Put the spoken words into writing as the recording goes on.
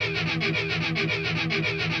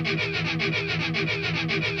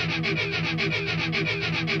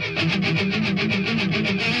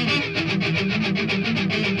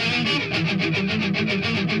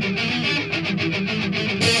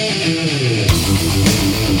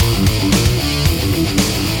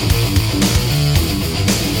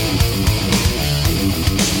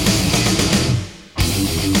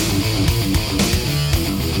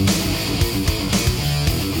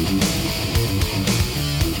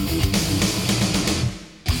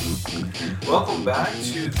Welcome back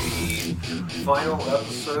to the final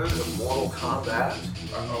episode of Mortal Kombat.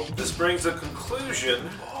 This brings a conclusion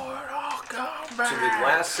to the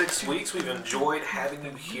last 6 weeks. We've enjoyed having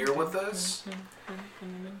you here with us.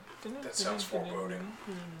 That sounds foreboding.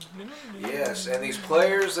 Yes, and these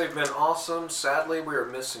players, they've been awesome. Sadly, we are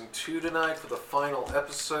missing 2 tonight for the final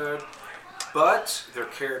episode. But their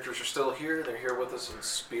characters are still here. They're here with us in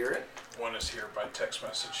spirit. One is here by text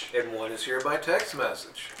message. And one is here by text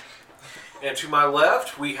message. And to my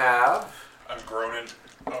left, we have... I'm Gronin.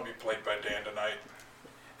 I'll be played by Dan tonight.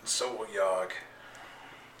 And so will Yogg.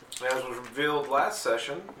 As was revealed last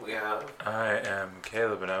session, we have... I am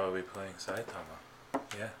Caleb and I will be playing Saitama.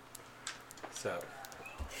 Yeah. So.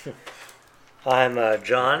 I'm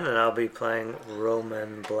John and I'll be playing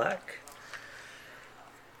Roman Black.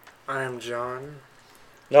 I'm John,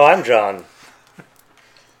 No, I'm John.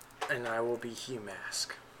 and I will be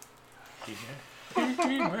He-Mask.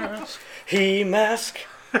 He-Mask.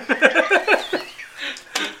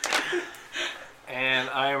 And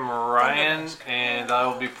I'm Ryan, and I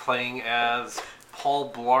will be playing as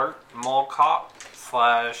Paul Blart Mall Cop /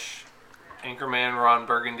 Anchorman Ron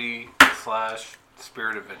Burgundy /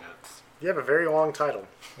 Spirit of Vengeance. You have a very long title.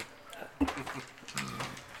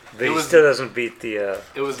 But he still doesn't beat the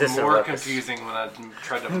It was Distant more Ruckus. confusing when I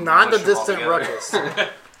tried to Not the mush them all Distant together.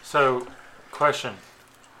 Ruckus. So, question.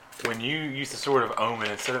 When you use the Sword of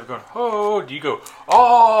Omen, instead of going, oh, do you go,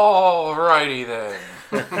 alrighty then?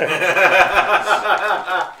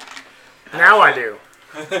 Now I do.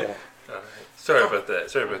 Alright. Sorry about that,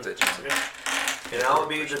 Jason. And I'll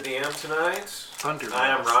be the DM tonight. Undermask. I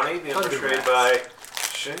am Ronnie, being portrayed by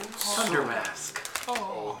Shin. Undermask.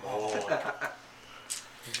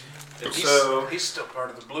 And so, He's still part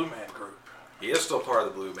of the Blue Man group. he is still part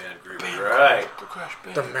of the Blue Man group, right?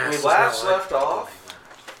 The We mask is last not left off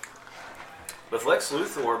with Lex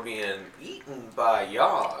Luthor being eaten by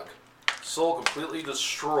Yogg, soul completely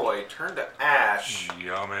destroyed, turned to ash,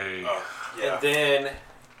 Yummy. Yeah, and then,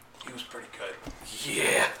 he was pretty good.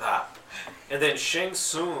 yeah, and then Shang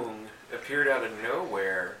Tsung appeared out of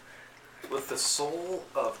nowhere with the soul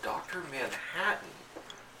of Dr. Manhattan.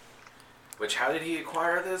 Which, how did he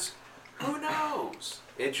acquire this? Who knows?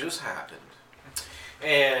 It just happened.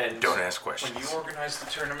 And Don't ask questions. When you organize the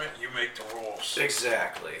tournament, you make the rules.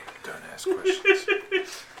 exactly. Don't ask questions.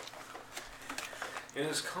 It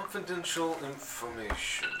is confidential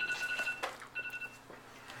information.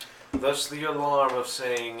 Thus the alarm of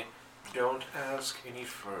saying, don't ask any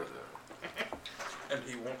further. And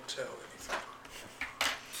he won't tell anything.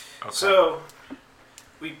 Okay. So,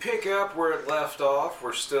 we pick up where it left off.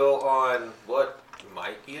 We're still on what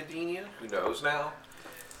might be Adenia. Who knows now?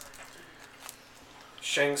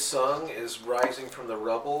 Shang Tsung is rising from the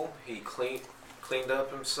rubble. He cleaned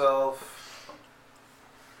up himself.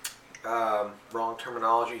 Wrong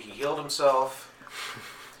terminology. He healed himself.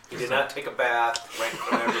 He did not take a bath right in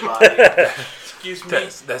front of everybody. Excuse me.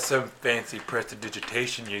 That's some fancy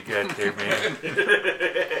prestidigitation you got there, man.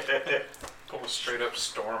 Pull a straight up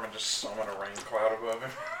storm and just summon a rain cloud above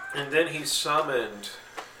him. And then he summoned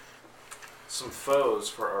some foes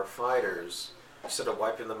for our fighters instead of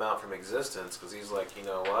wiping them out from existence, because he's like, you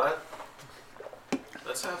know what?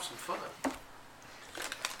 Let's have some fun.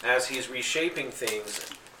 As he's reshaping things,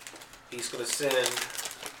 he's going to send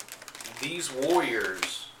these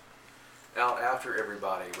warriors out after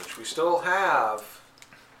everybody, which we still have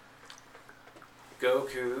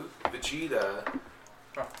Goku, Vegeta.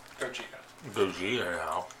 Oh, Gogeta. Gogeta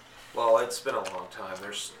now. Well, it's been a long time.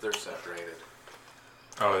 They're separated.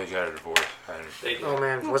 Oh, they got a divorce. They did. Oh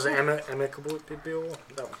man, was it amicable? No, I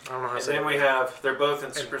don't know how to And say then it. we have, they're both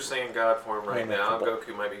in Super Saiyan God form right now. Amicable.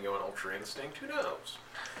 Goku might be going Ultra Instinct, who knows?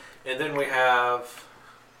 And then we have,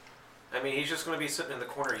 I mean, he's just going to be sitting in the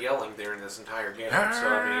corner yelling there in this entire game. So,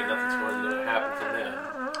 I mean, nothing's really going to happen from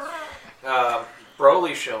them.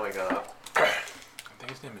 Broly showing up. I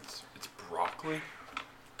think his name is Broccoli.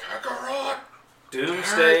 Kakarot!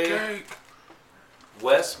 Doomsday, Cake.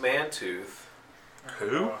 Wes Mantooth.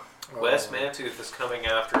 Who? Wes Mantooth is coming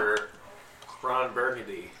after Ron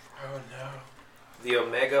Burgundy. Oh no. The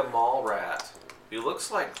Omega Mall Rat. He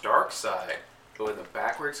looks like Darkseid, but with a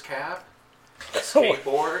backwards cap, a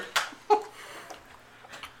skateboard.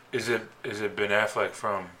 Is it Ben Affleck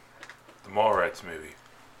from the Mallrats movie?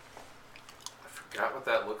 I forgot what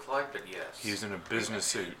that looked like, but yes. He's in a business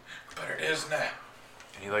suit, But it is now.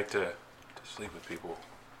 and he liked to sleep with people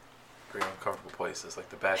very uncomfortable places, like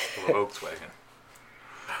the back of a Volkswagen.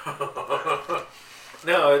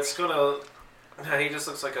 No, it's gonna. No, he just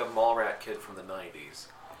looks like a mall rat kid from the 90s.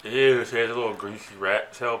 Ew, so he has a little greasy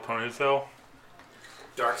rat tail ponytail.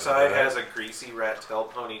 Darkseid has a greasy rat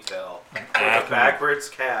tail ponytail with a Acne. backwards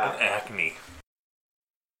cap. Acne.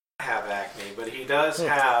 Have acne, but he does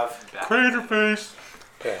have Crater face.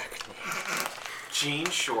 jean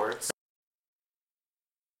shorts.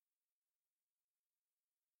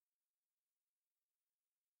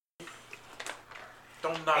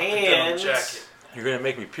 Don't knock the And denim jacket. You're gonna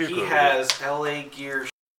make me puke. he over has LA Gear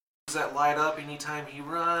that light up anytime he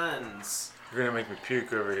runs. here. You're gonna make me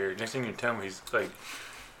puke over here. Next thing you tell me, he's like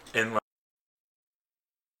in.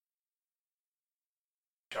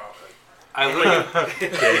 Chocolate. I look. Okay,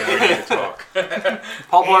 we need to talk.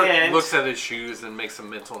 Paul Blart And- looks at his shoes and makes a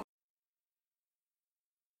mental.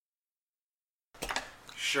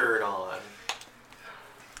 Shirt on.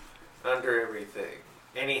 Under everything.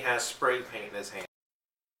 And he has spray paint in his hand.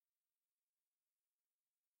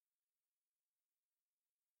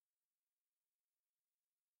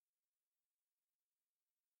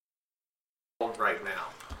 Right now.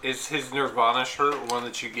 Is his Nirvana shirt one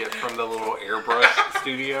that you get from the little airbrush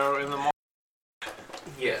studio in the mall?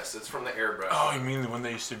 Yes, it's from the airbrush. Oh, you mean the one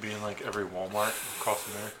that used to be in like every Walmart across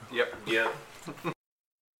America? Yep. Yep.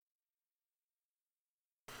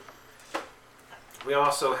 We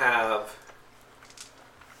also have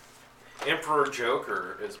Emperor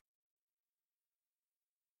Joker is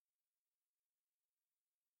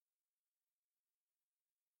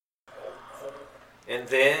and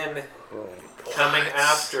then coming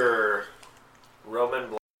after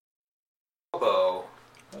Roman Lobo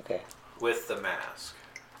Okay. with the mask.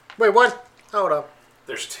 Wait, what? Hold up.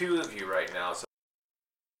 There's two of you right now. So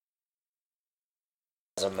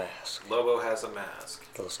As a mask. Lobo has a mask.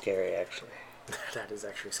 A little scary, actually. That is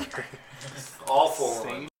actually scary. All four of See?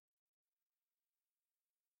 them.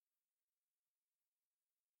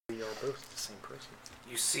 We are both the same person.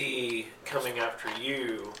 You see coming after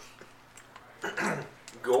you,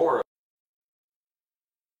 Goro.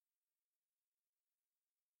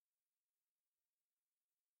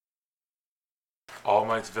 All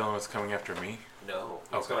Might's villain was coming after me. No,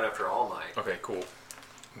 he's Okay. going after All Might. Okay, cool.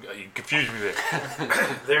 You confused me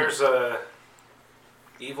there. There's a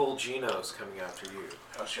evil Genos coming after you.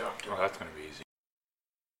 How's y'all Oh, doing? that's gonna be easy.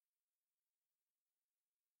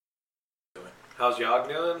 How's Yogg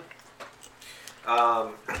doing?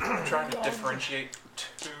 I'm trying to differentiate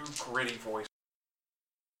two gritty voices.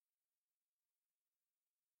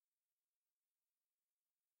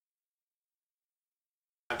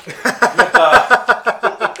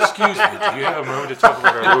 Excuse me, do you have a moment to talk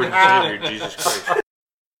about our Lord and Savior, Jesus Christ?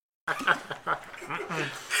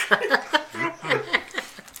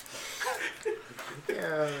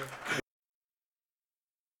 Yeah.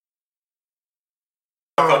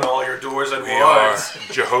 Knock on all your doors at We are once.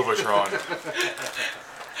 Jehovah-Tron.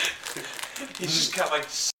 He's just got like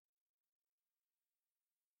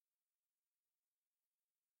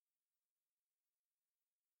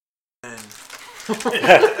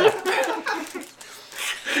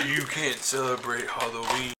You can't celebrate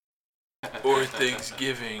Halloween or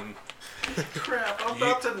Thanksgiving. Crap, I'm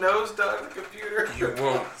about to nosedive the computer.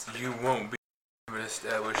 You won't be an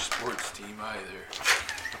established sports team either.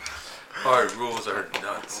 Our rules are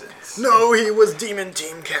nonsense. No, he was Demon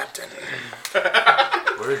Team Captain.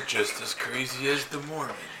 We're just as crazy as the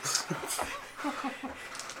Mormons.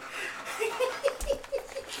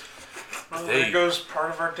 well, They- there goes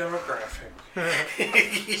part of our demographic.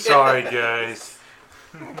 Sorry, guys.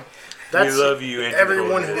 That's we love you.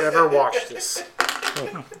 everyone who Antipodes. ever watched this.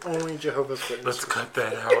 Only Jehovah's Let's Witnesses. cut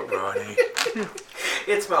that out, Ronnie.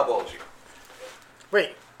 It's Malbolgia.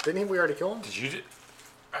 Wait, didn't we already kill him? Did you?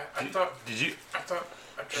 I thought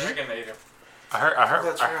a dragon ate him. I heard.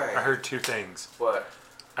 That's right. I heard two things. What?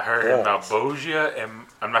 I heard Yes. Malbolgia, and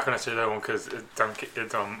I'm not gonna say that one because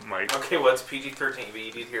it's on my. Okay, well, it's PG-13, but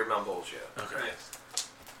you did hear Malbolgia. Okay. Yes.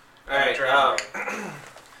 Alright, Dragon.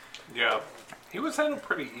 Yeah. He was handled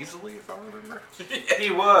pretty easily, if I remember. he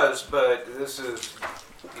was, but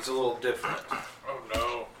he's a little different. Oh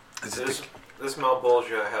no. Is it This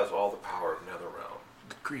Malbolgia has all the power of Netherrealm.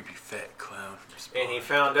 the creepy fat clown from Spawn? And he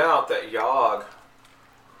found out that Yogg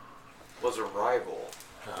was a rival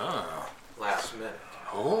Oh. last minute.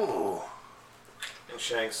 Oh. And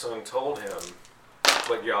Shang Tsung told him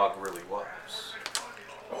what Yogg really was.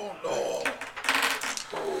 Oh no.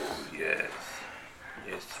 Oh yes.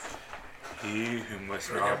 Yes. He who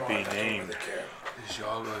must not be named. Is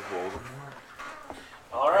Yogg like Voldemort?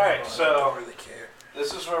 Alright, so really care.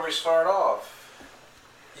 this is where we start off.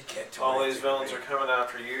 You can't do All these anything, villains are man. coming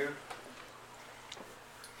after you.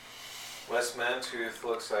 Wes Mantooth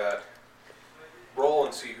looks at roll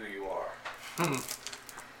and see who you are.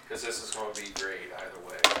 Because this is going to be great either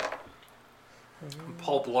way.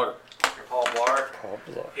 Paul Blart. You're Paul Blart. Paul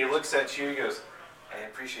Blart. He looks at you. He goes, "I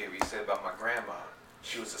appreciate what you said about my grandma.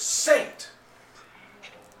 She was a saint."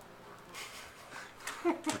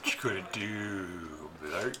 What you gonna do,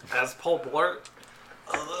 Blart? As Paul Blart,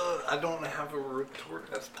 I don't have a retort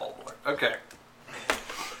as Paul Blart. Okay.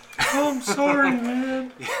 I'm sorry,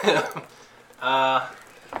 man.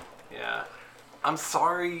 Yeah. I'm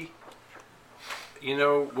sorry. You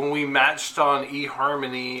know, when we matched on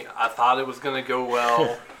eHarmony, I thought it was going to go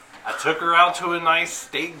well. I took her out to a nice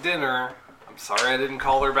steak dinner. I'm sorry I didn't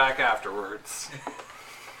call her back afterwards.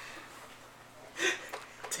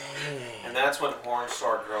 Dang. And that's when horns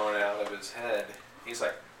start growing out of his head. He's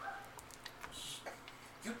like,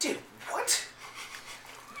 "You did what?"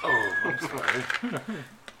 Oh, I'm sorry.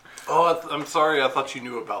 Oh, I'm sorry. I thought you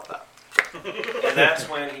knew about that. And that's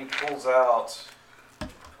when he pulls out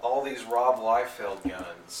all these Rob Liefeld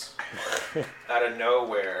guns out of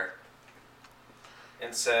nowhere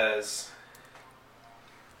and says,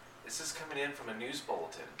 "This is coming in from a news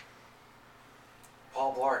bulletin.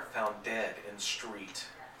 Paul Blart found dead in street."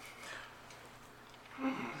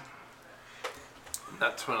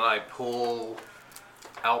 That's when I pull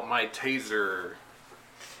out my taser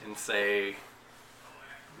and say,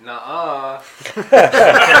 "Nuh-uh."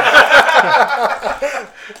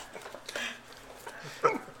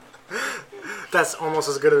 That's almost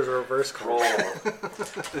as good as a reverse call. Roll.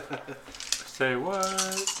 Say what?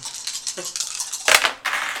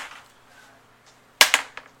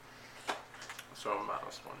 So I'm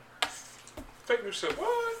minus one. Think you said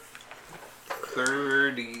what?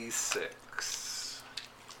 36.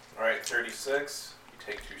 All right, 36. You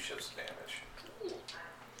take 2 shifts of damage.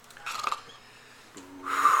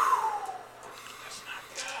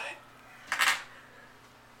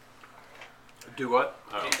 Do what?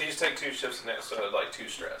 Oh. You just take 2 shifts of damage, so like 2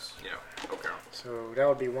 stress. Yeah. Okay. So that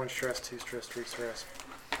would be 1 stress, 2 stress, 3 stress.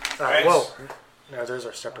 Alright. Whoa. No, those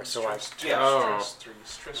are separate. So I, Yeah. Oh. Stress 3,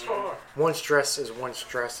 stress 4. 1 stress is 1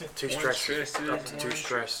 stress, 2 stress stress is up is to 2 one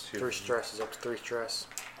stress, stress. 3 stress is up to 3 stress.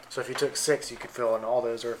 So if you took 6, you could fill in all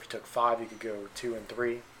those, or if you took 5, you could go 2 and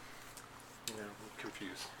 3. You know, I'm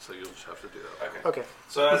confused. So you'll just have to do that. Okay. Okay.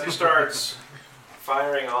 So as he starts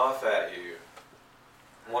firing off at you,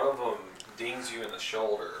 one of them dings you in the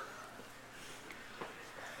shoulder.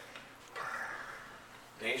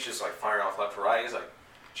 And he's just like firing off left to right. He's like,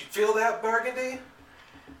 "Did you feel that, Burgundy?"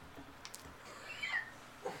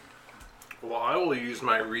 Well, I will use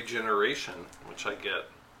my regeneration, which I get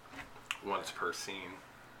once per scene.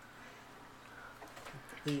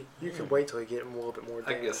 You could wait till you get a little bit more I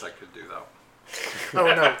damage. guess I could do that.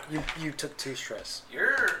 Oh no, you took 2 stress.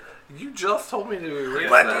 You just told me to erase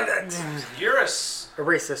What? that. Erase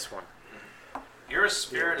this one. You're a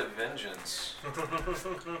spirit of vengeance.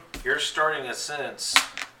 You're starting to sense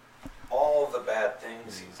all the bad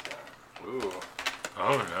things he's done. Ooh.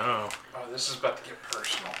 Oh no. Oh, this is about to get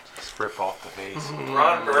personal. Just rip off the face.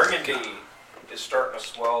 Ron Burgundy is starting to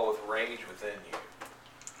swell with rage within you.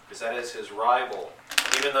 Because that is his rival.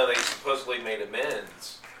 Even though they supposedly made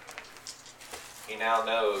amends, he now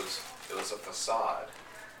knows it was a facade.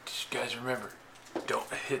 Just guys remember,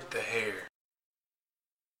 don't hit the hair.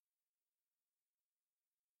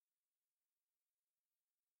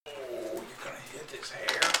 Oh, you're gonna hit his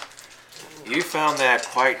hair? You found that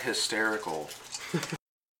quite hysterical.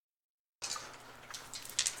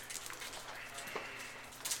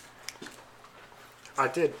 I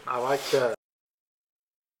did. I like the.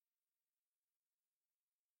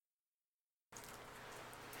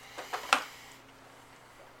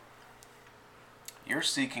 You're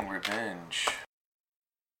seeking revenge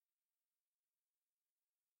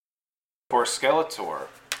for Skeletor.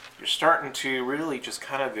 You're starting to really just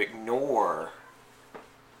kind of ignore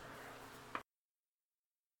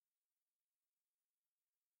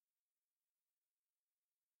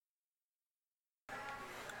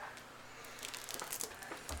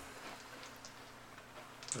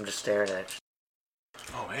I'm just staring at you.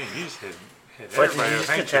 Oh man, you just hit What, did everybody you with just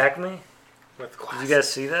paint. attack me? With Did you guys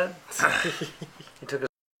see that? He took a...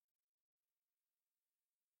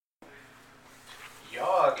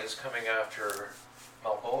 Yogg is coming after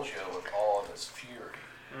Malbolgia with all of his fury.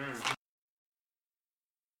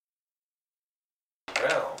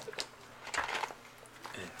 Well,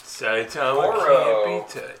 Saitama Goro. can't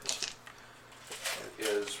be touched.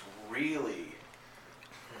 is really,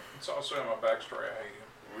 It's also in my backstory. I hate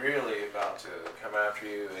him. really about to come after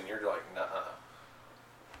you, and you're like, nah.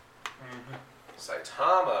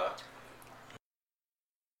 Saitama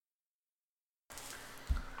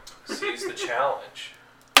sees the challenge.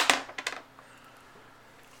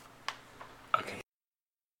 Okay.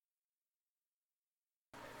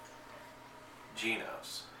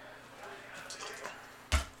 Genos.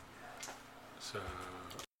 So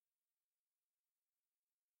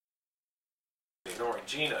ignoring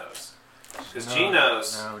Geno's. Because No,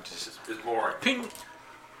 Geno's no, just is boring. ping.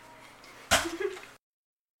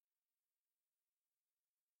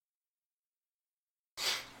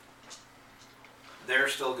 They're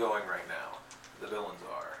still going right now. The villains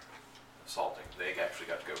are assaulting. They actually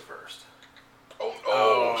got to go first.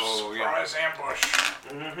 Oh, surprise ambush.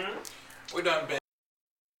 Mm-hmm. We done been.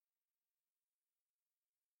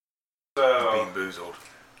 So Being boozled.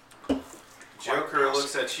 Joker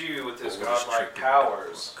looks at you with his Always godlike tricky.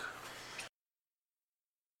 powers.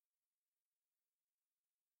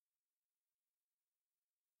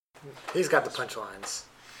 He's got the punchlines.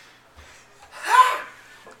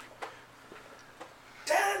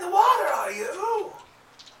 Down in the water, are you?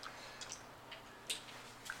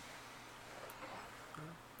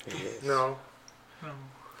 No.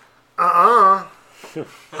 Uh-uh. Say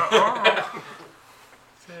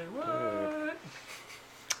what?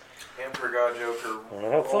 Emperor God Joker How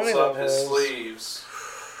rolls funny up that his was. sleeves,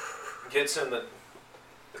 gets in the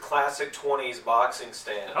classic 20s boxing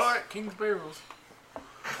stance, All right, King's Barrels.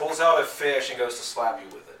 pulls out a fish and goes to slap you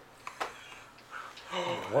with it.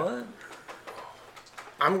 What?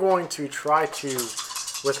 I'm going to try to,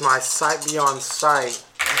 with my sight beyond sight,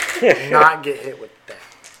 not get hit with that.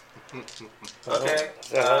 Okay, Is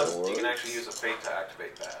that how it you works? can actually use a fate to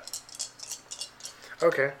activate that.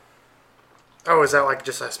 Okay. Oh, is that like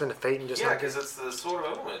just I spend a fate and just Yeah, not because get... it's the Sword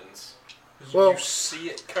of Omens. Well- You see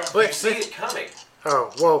it coming. Wait. You see it coming.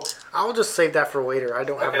 Oh, well, I'll just save that for later. I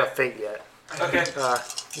don't have Okay. enough fate yet. Okay.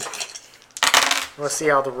 Let's see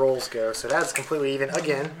how the rolls go. So that's completely even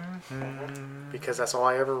again, because that's all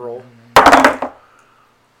I ever roll.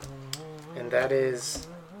 And that is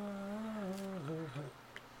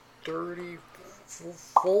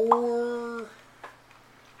 34.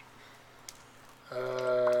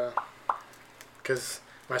 Because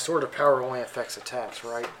my Sword of Power only affects attacks,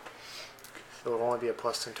 right? So it will only be a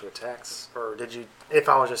 +10 to attacks. Or did you? If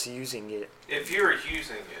I was just using it. If you were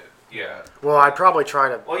using it, yeah. Well, I'd probably try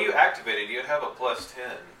to. Well, you activated, you'd have a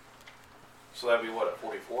 +10. So that'd be what, a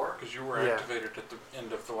 44? Because you were Yeah. activated at the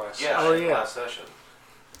end of the last. Yeah, Oh, in the yeah. last session.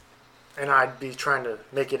 And I'd be trying to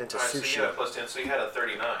make it into Alright, so you sushi. had a +10, so you had a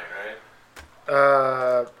 39,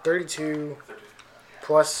 right? 32 30.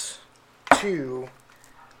 plus 2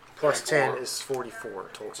 plus 10 is 44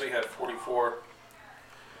 total. So you had 44.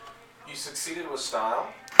 You succeeded with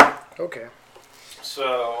style. Okay.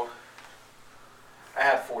 So I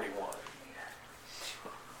had 41.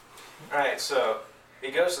 Alright, so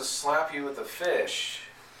he goes to slap you with a fish.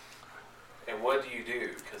 And what do you do?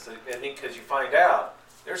 Because you find out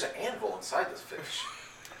there's an anvil inside this fish.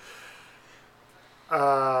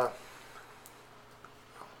 Well,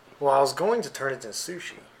 I was going to turn it into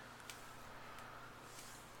sushi.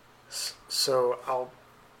 So I'll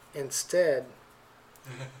instead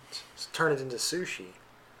turn it into sushi.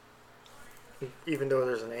 Even though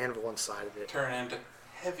there's an anvil inside of it. Turn into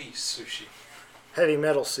heavy sushi. Heavy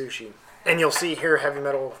metal sushi. And you'll see here heavy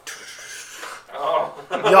metal. Oh.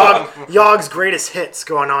 Yogg's greatest hits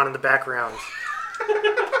going on in the background.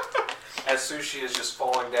 As sushi is just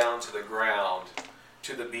falling down to the ground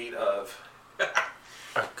to the beat of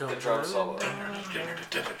the drum solo.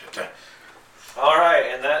 Alright,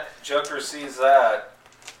 and that Joker sees that,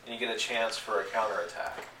 and you get a chance for a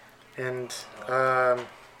counterattack. And,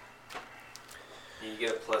 You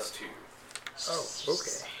get a +2. oh,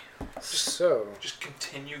 okay. So, Just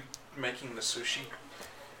continue making the sushi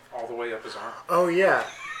all the way up his arm. oh yeah.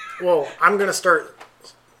 Well, I'm going to start,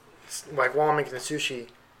 like, while I'm making the sushi,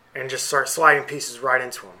 and just start sliding pieces right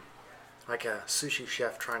into them. Like a sushi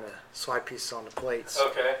chef trying to slide pieces onto plates.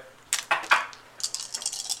 Okay.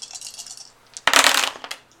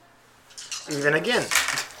 Even again.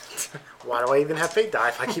 Why do I even have fate die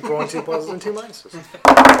if I keep rolling 2 pluses and 2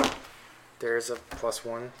 minuses? There's a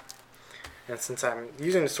 +1. And since I'm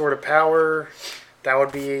using the Sword of Power, that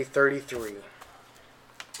would be 33.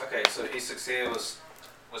 Okay, so he succeeded with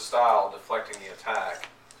style, deflecting the attack.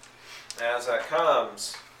 And as that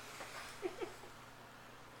comes,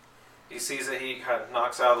 he sees that he kind of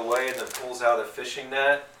knocks out of the way and then pulls out a fishing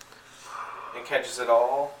net and catches it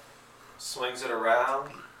all, swings it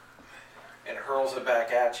around, and hurls it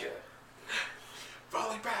back at you.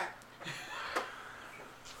 Volley back.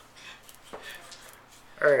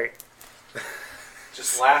 Alright.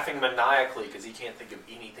 Just laughing maniacally because he can't think of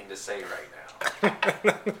anything to say right now.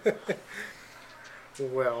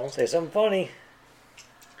 Well, Say something funny.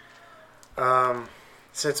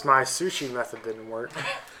 since my sushi method didn't work,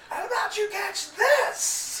 How about you catch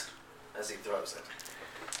this? As he throws it.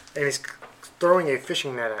 and he's throwing a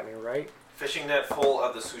fishing net at me, right? Fishing net full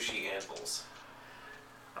of the sushi anvils.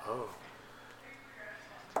 Oh.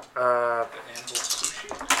 The anvil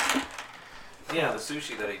sushi. Yeah, the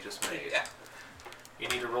sushi that he just made. Yeah. You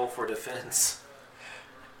need to roll for defense.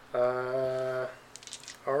 Alright,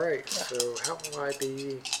 so how will I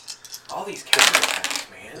be All these counterattacks,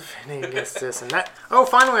 man. defending against this and that? Oh,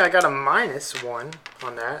 finally I got a -1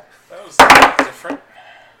 on that. That was different.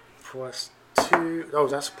 +2. Oh,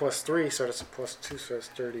 that's +3, so that's a +2, so that's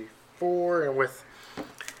 34. And with,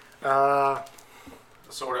 The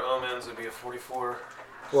Sword of Omens would be a 44.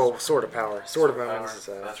 well, Sword of Power. Sword of Power. Omens is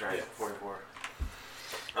That's right, yeah. 44.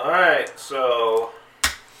 Alright, so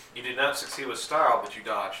you did not succeed with style, but you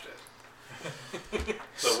dodged it.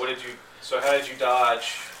 So how did you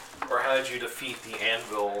dodge, or how did you defeat the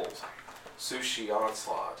anvil sushi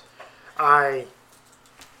onslaught? I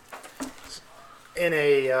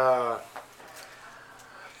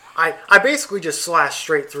basically just slash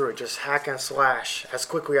straight through it, just hack and slash as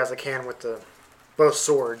quickly as I can with both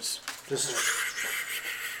swords. Just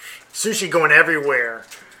sushi going everywhere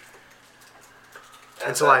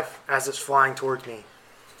as it's flying towards me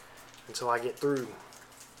until I get through.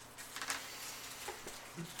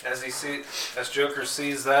 As Joker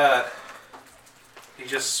sees that, he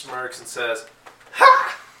just smirks and says,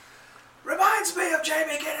 "Ha! Reminds me of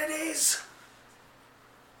Jamie Kennedy's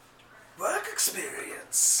work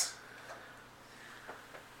experience."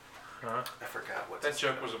 Huh? I forgot what That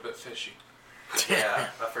joke was a bit fishy. Yeah,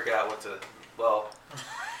 I forgot what to. Well,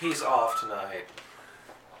 he's off tonight.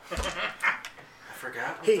 I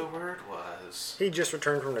forgot what the word was. He just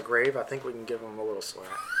returned from the grave. I think we can give him a little slap.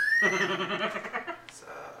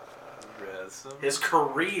 His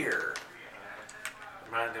career.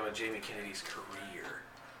 Reminded him of Jamie Kennedy's career.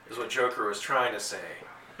 Is what Joker was trying to say.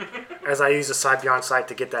 As I use the Sight Beyond Sight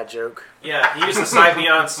to get that joke. Yeah, he used the Sight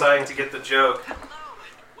Beyond Sight to get the joke.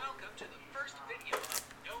 Welcome to the first video of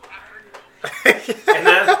No Effort, No And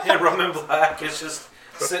then Roman Black is just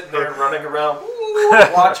sitting there running around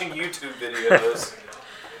watching YouTube videos.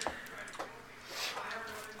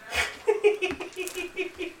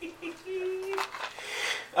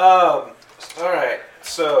 Alright,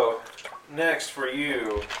 so next for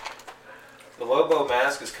you, the Lobo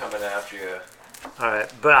Mask is coming after you.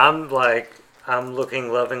 Alright, but I'm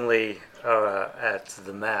looking lovingly at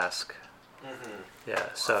the mask. Mm-hmm. Yeah,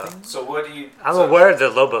 so So what do you... I'm so- aware the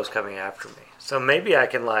Lobo's coming after me. So maybe I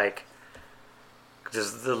can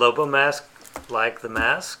does the Lobo mask like the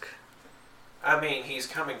mask? I mean, he's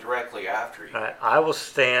coming directly after you. Alright, I will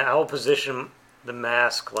position the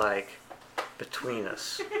mask between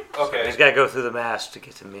us. Okay. He's gotta go through the mask to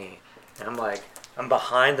get to me. And I'm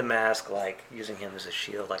behind the mask, using him as a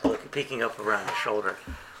shield, peeking up around his shoulder.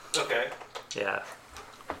 Okay. Yeah.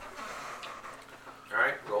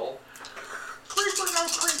 Alright, roll. Creeper, no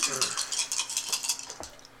creeper.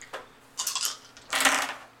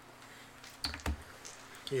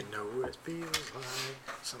 You know what it feels like.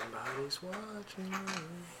 Somebody's watching you.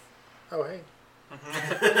 Oh, hey.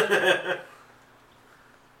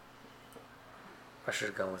 I should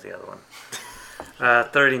have gone with the other one.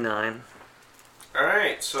 39.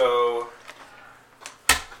 Alright, so...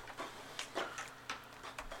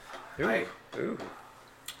 Ooh. Ooh.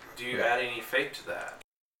 Do you add any fate to that?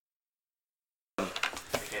 You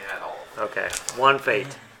can't add all of them. Okay. One fate.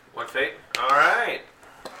 One fate? Alright.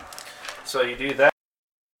 So you do that.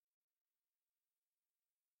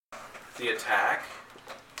 The attack.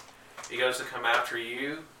 He goes to come after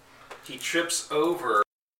you. He trips over.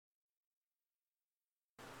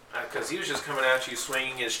 Because he was just coming at you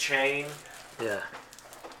swinging his chain. Yeah.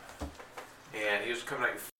 And he was coming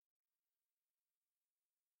at you.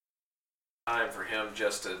 Time for him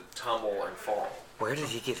just to tumble and fall. Where did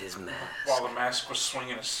he get his mask? While the mask was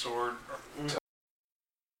swinging a sword.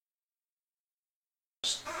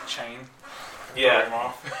 Chain. Yeah. Throw him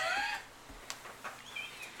off.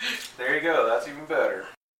 There you go. That's even better.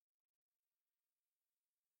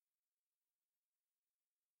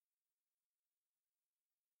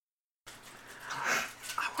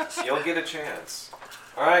 You'll get a chance.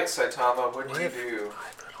 Alright, Saitama, what do you do?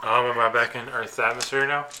 Am I back in Earth's atmosphere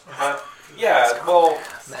now? Yeah, well,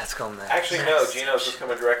 Mask on that. actually no, Geno's just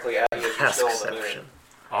coming directly at you as you're still in the moon. Maskception.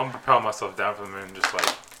 I'm gonna propel myself down from the moon, just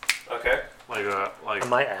Okay.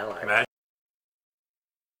 My ally. magic.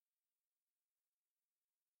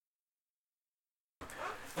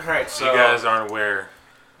 Alright, so... You guys aren't aware,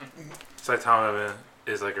 Saitama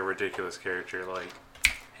is a ridiculous character,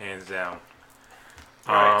 hands down.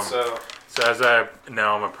 Alright, so... So as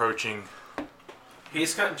I'm approaching.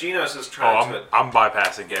 Geno's just trying to... I'm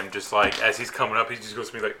bypassing him, just as he's coming up, he just goes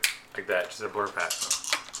to me like that, just a blur past him.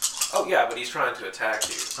 Oh yeah, but he's trying to attack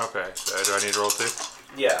you. Okay, so do I need to roll too?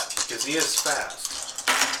 Yeah, because he is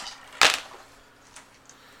fast.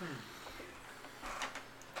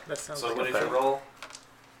 That sounds So like what a did you bet. roll?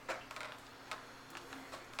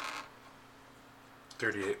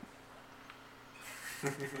 38.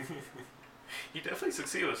 You definitely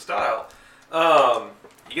succeed with style.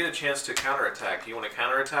 You get a chance to counterattack. Do you want to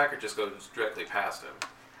counterattack or just go directly past him?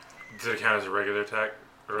 Does it count as a regular attack?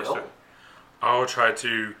 Or is No. it- I'll try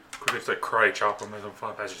to quickly like karate chop him as I'm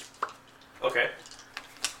flying past. Just Okay.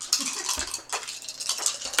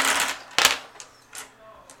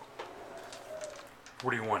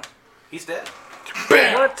 what do you want? He's dead.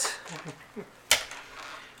 What?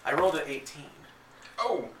 I rolled an 18.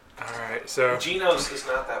 Oh, Alright, so Genos is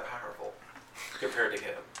not that powerful compared to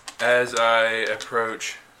him. as I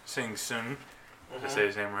approach Sing Sun, did I say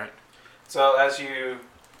his name right? So as you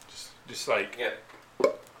Just like get,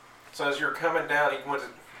 so as you're coming down, he went to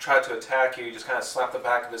try to attack you. You just kind of slap the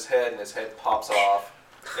back of his head, and his head pops off.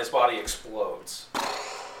 His body explodes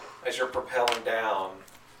as you're propelling down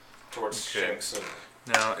towards Okay. Shang Tsung.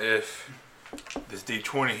 now if this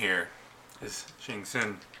D20 here is Shang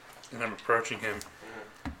Sun and I'm approaching him,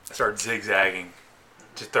 I start zigzagging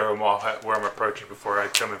to throw him off at where I'm approaching before I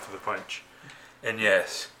come in for the punch. And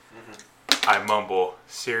yes, I mumble,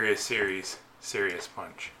 serious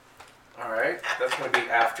punch. All right, that's going to be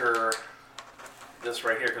after this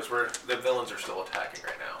right here because the villains are still attacking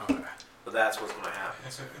right now. Okay. But that's what's going to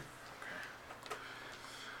happen. soon.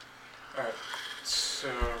 alright. So,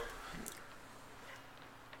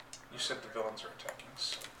 you said the villains are attacking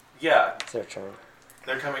us. Yeah, It's their turn.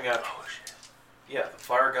 they're coming after. Oh shit. Yeah, the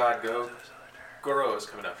fire god Goro is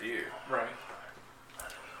coming after you. Right.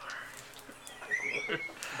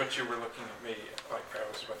 But you were looking at me like I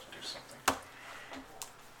was about to do something.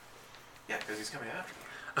 Yeah, because he's coming after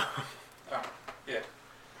you. Oh, yeah.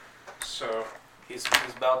 So, He's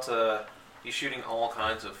about to. He's shooting all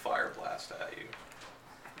kinds of fire blast at you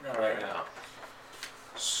right alright. now.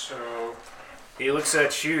 So, He looks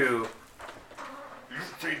at you. You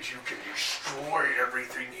think you can destroy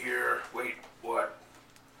everything here? Wait, what?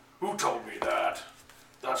 Who told me that?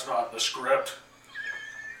 That's not in the script.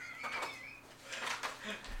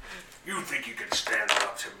 You think you can stand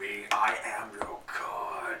up to me? I am your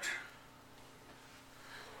god.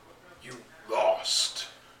 You lost.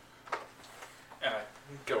 and I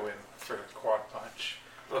go in for a quad punch,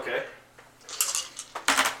 Okay.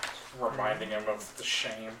 reminding him of the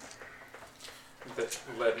shame that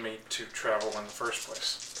led me to travel in the first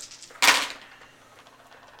place.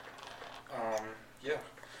 Yeah.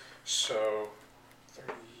 So,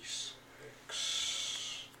 36,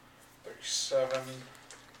 37,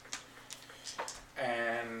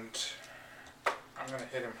 and I'm going to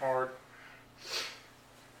hit him hard.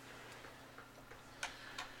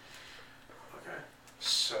 Okay.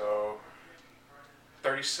 So,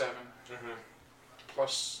 37 Mhm.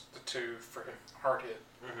 plus the 2 for a hard hit.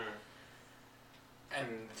 Mhm.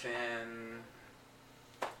 And then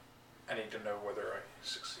I need to know whether I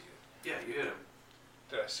succeeded. Yeah, you hit him.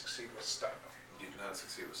 Did I succeed with style? You did not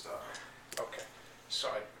succeed with style. Okay. So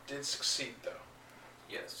I did succeed though.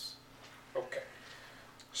 Yes. Okay.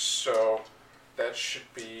 So that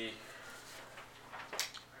should be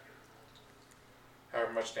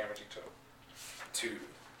however much damage he took. 2.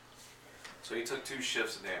 So he took 2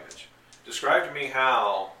 shifts of damage. Describe to me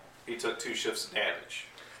how he took 2 shifts of damage.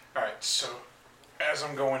 Alright, so as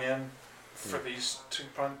I'm going in for these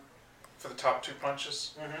for the top 2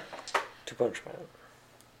 punches, Two punch man.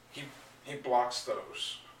 he blocks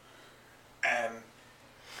those and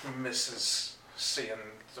misses seeing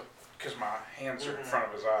because my hands are in front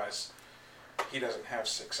of his eyes. He doesn't have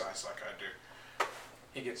 6 eyes like I do.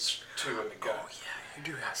 He gets 2 in the gut. Oh yeah, you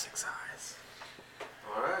do have 6 eyes.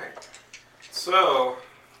 Alright. So,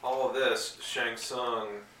 all of this, Shang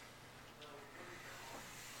Tsung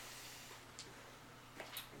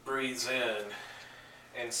breathes in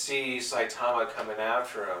and sees Saitama coming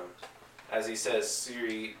after him as he says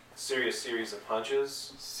serious series of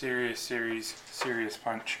punches. Serious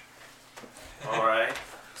punch. Alright.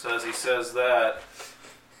 So as he says that,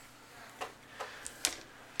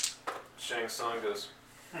 Shang Tsung goes,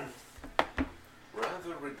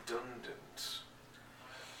 rather redundant.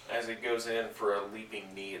 As he goes in for a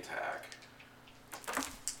leaping knee attack.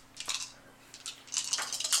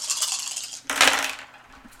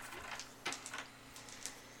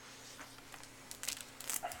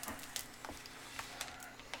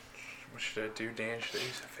 What should I do, Dan? Should I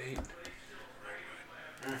use a fate?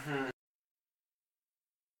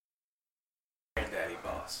 Granddaddy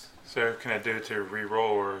boss. So can I do it to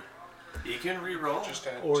re-roll or? You can re-roll, Just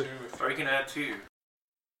add Or- 2 if or you can add 2.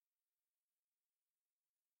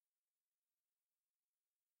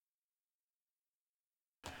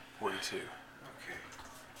 Forty-two. Okay.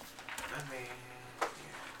 mean, yeah.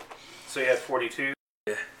 So you had 42.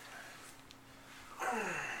 Yeah.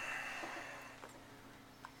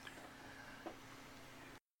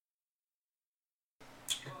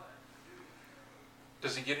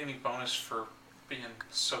 Does he get any bonus for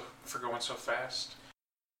going so fast?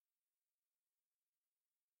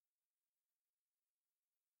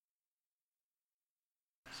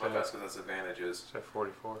 So that's because that's advantages. So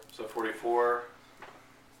 44. So 44.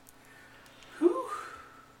 Whew.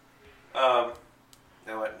 No,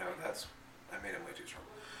 what? No, I made him way too strong.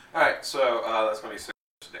 All right, so that's going to be 6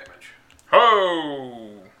 damage. Oh!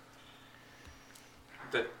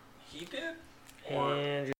 That he did? Or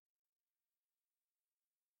And you-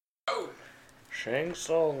 oh, Shang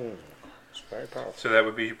Tsung. It's very powerful. So that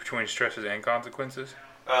would be between stresses and consequences?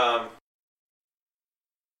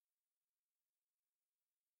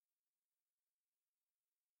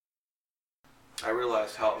 I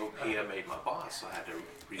realized how OP I made my boss, so I had to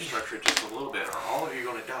restructure it just a little bit, or all of you are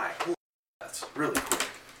going to die. That's really quick.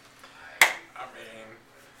 I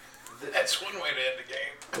mean, that's one way to end the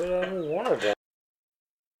game. But I don't want to.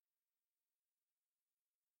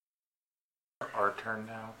 Our turn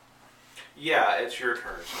now? Yeah, it's your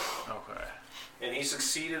turn. Okay. And he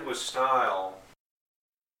succeeded with style.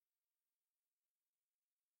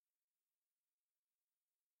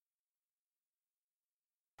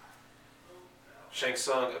 Shang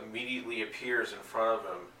Tsung immediately appears in front of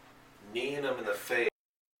him, kneeing him in the face.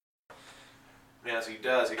 And as he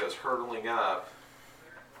does, he goes hurtling up.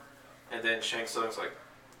 And then Shang Tsung's like,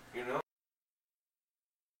 you know,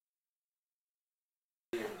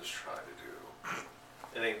 demons try to do.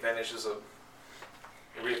 And he vanishes it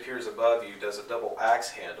reappears above you, does a double axe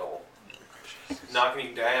handle, knocking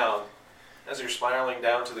you down. As you're spiraling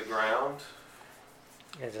down to the ground,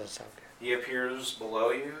 It doesn't sound good. he appears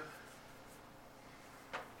below you,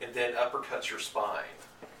 and then uppercuts your spine.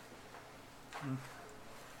 And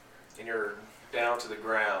you're down to the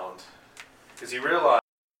ground. Because he realized,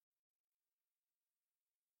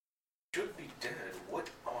 you should be dead. What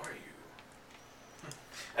are you?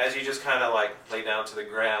 As you just kind of like lay down to the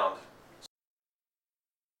ground.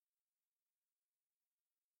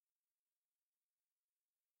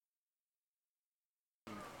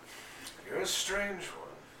 You're a strange one.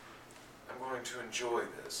 I'm going to enjoy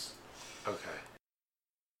this. Okay.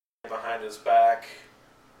 Behind his back,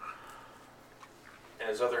 and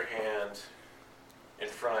his other hand in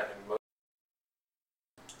front. And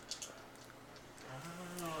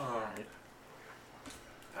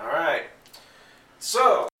all right.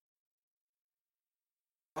 So,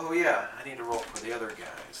 oh yeah, I need to roll for the other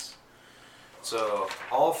guys. So,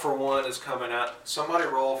 All for One is coming out. Somebody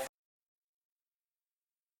roll.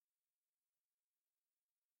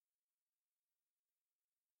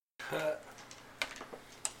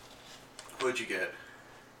 What'd you get?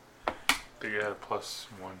 You got a +1.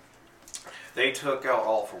 They took out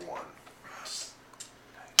All for One.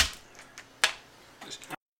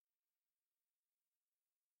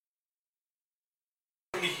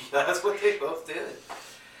 That's what they both did.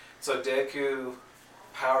 So Deku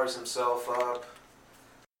powers himself up.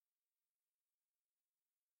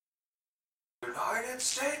 United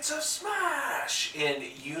States of Smash! In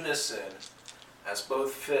unison, as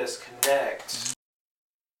both fists connect.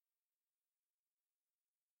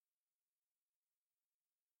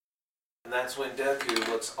 And that's when Deku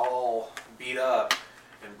looks all beat up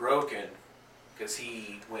and broken, because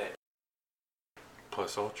he went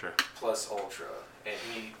Plus Ultra. plus Ultra, and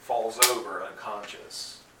he falls over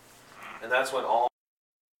unconscious. And that's when all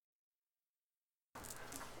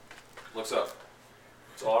looks up.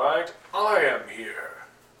 It's all right. I am here.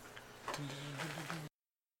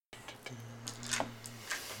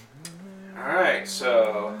 All right.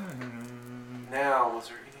 So now, was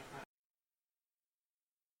there anything?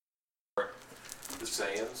 The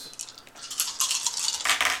Saiyans.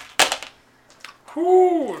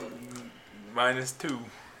 Whoo! -2.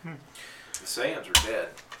 The Saiyans are dead.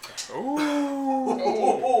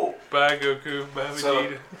 Ooh! Bye Goku, bye So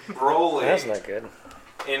Vegeta. Broly That's not good.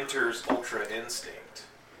 enters Ultra Instinct.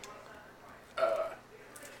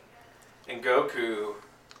 And Goku,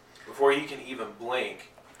 before he can even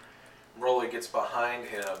blink, Broly gets behind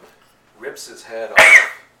him, rips his head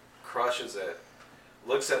off, crushes it,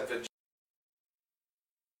 looks at Vegeta.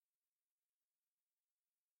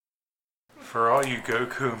 For all you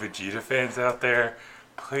Goku and Vegeta fans out there,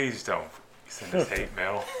 please don't send us hate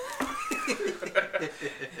mail.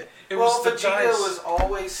 It Well, was the Vegeta dice. was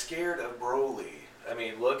always scared of Broly. I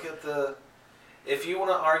mean, look at the... If you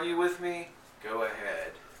want to argue with me, go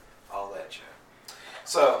ahead. I'll let you.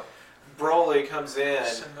 So, Broly comes in.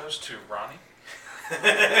 Send those to Ronnie.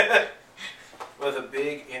 with a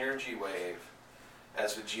big energy wave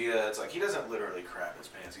as Vegeta. It's like he doesn't literally crap his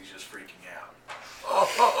pants; he's just freaking out.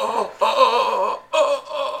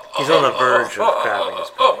 He's on the verge of grabbing his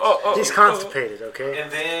pants. He's constipated, okay?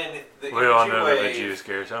 And then the We all energy know that wave Vegeta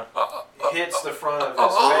scares, huh? hits the front of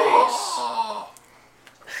his face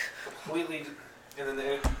completely, and then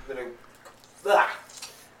the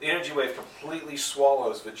energy wave completely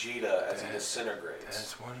swallows Vegeta as he disintegrates.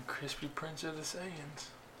 That's one crispy Prince of the Saiyans.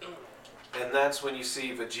 And that's when you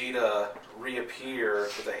see Vegeta reappear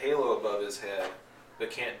with a halo above his head, but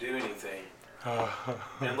can't do anything,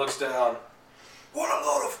 and looks down. What a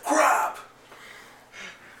load of crap!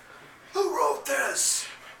 Who wrote this?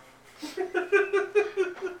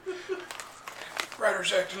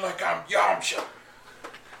 Writer's acting like I'm Yamcha.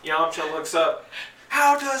 Yamcha looks up.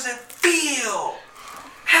 How does it feel?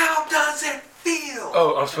 How does it feel?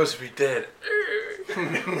 Oh, I'm supposed to be dead.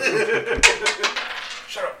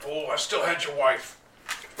 Shut up, fool. I still had your wife.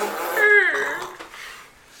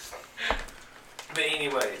 But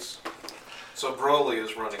anyways, so Broly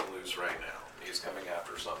is running loose right now. He's coming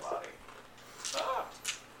after somebody.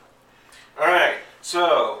 Alright,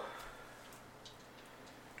 so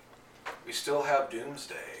we still have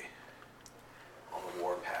Doomsday on the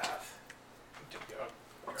warpath.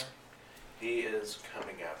 He is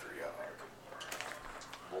coming after Yogg.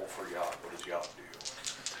 Roll for Yogg. What does Yogg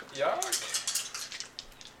do? Yogg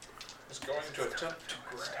is going to attempt to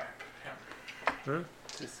grab him.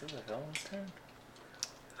 Is it still the villain's turn?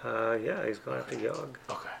 Yeah, he's going after Yogg.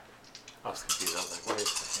 Okay. I was confused. I was like, wait a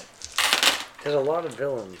second. There's a lot of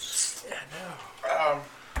villains. Yeah, no.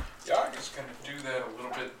 Yogg is going to do that a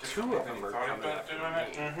little bit differently than he thought about doing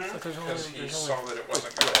it. But there's Because he saw that it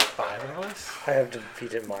wasn't only going to 5 of us? I have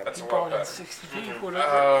defeated my. That's a You lot brought in better. 60 people.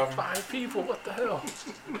 There's 5 people. What the hell?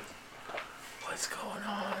 What's going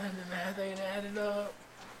on? And the math ain't adding up.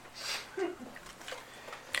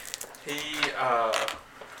 He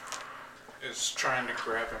is trying to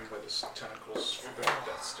grab him with his tentacles for the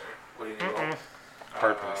Death Stare. What do you roll?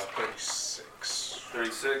 Purpose. 36.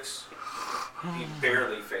 36. He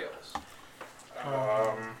barely fails.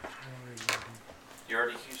 You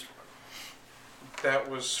already used one. That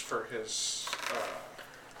was for his.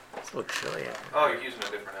 It's a little chilly. Oh, you're using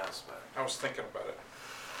a different aspect. I was thinking about it.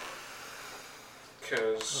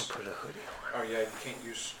 I'll Because. put a hoodie on. Oh, yeah, you can't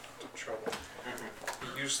use the trouble.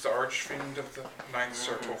 He used the Archfiend of the Ninth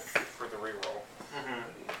Circle for the reroll.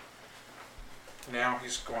 Now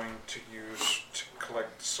he's going to use to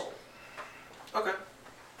collect the soul. Okay.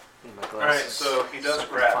 Need my Alright, glasses so he does I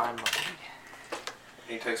can grab. find my hoodie.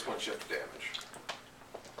 He takes 1 shift of damage.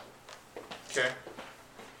 Okay.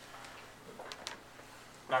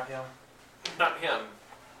 Not him. Not him.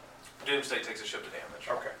 Doomsday takes a shift of damage.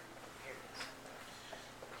 Okay.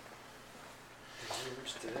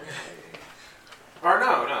 Or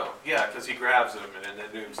no. Yeah, because he grabs him and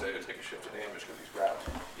then Doomsday will take a shift of damage because he's grabbed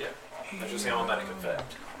him. Yeah. That's just the automatic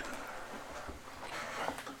effect.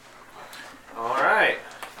 Alright.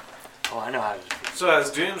 Oh, I know how to defeat. So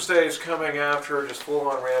as Doomsday's coming after, just full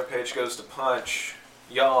on rampage, goes to punch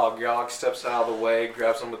Yogg. Yogg steps out of the way,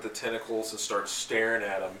 grabs him with the tentacles and starts staring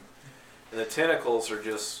at him. And the tentacles are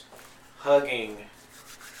just hugging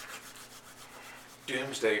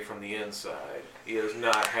Doomsday from the inside. He is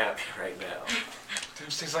not happy right now.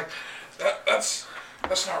 Doomsday's like, that's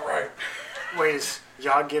not right. Wait, is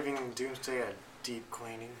Yogg giving Doomsday a deep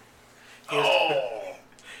cleaning? Oh.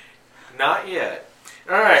 Not yet.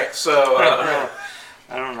 Alright, so... I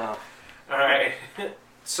don't know. Alright,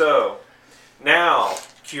 so now,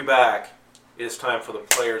 cue back. It's time for the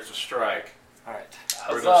players to strike. Alright.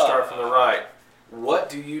 We're going to start from the right. What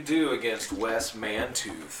do you do against Wes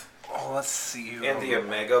Mantooth Oh, let's see. Who and the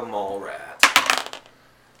Omega Mallrat?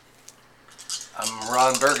 I'm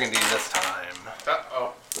Ron Burgundy this time.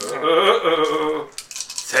 Uh-oh. Uh-oh.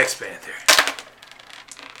 Sex Panther.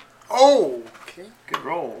 Oh, okay. Good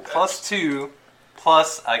roll. +2,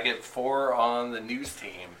 plus I get 4 on the news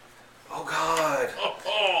team. Oh, God.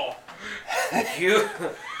 Oh.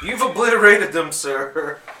 You've obliterated them,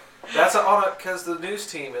 sir. That's because the news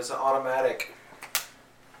team is an automatic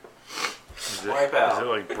wipe Is it out.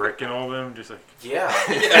 like bricking all of them? Just like, Yeah,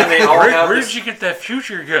 and they all have where this, did you get that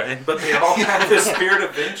future gun? but they all have the spirit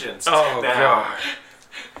of vengeance Oh, now. God.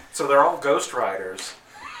 So they're all Ghost Riders.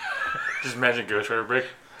 Just imagine Ghost Rider brick.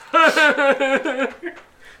 I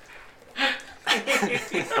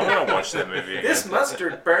want to watch that movie again. This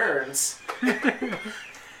mustard burns.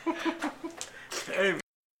 Hey,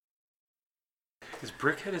 does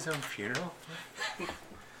Brick had his own funeral?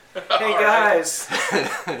 Hey guys,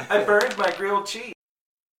 I burned my grilled cheese.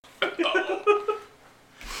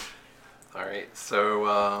 Alright,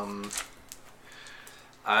 so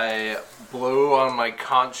I blow on my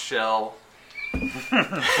conch shell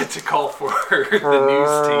to call for the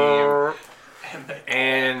news team,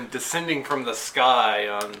 and descending from the sky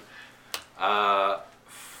on, I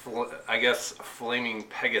guess, flaming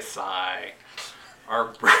Pegasi,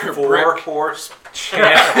 are Four horse.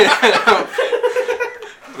 Champ,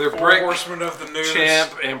 they're Four Brick, horsemen of the news.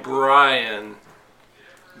 Champ, and Brian.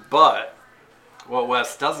 But what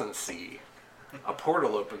Wes doesn't see, a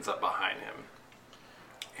portal opens up behind him,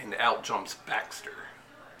 and out jumps Baxter,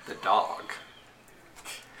 the dog.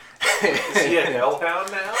 Is he a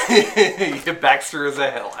hellhound now? Yeah, Baxter is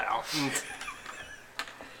a hellhound.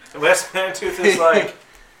 And Wes Mantooth is like,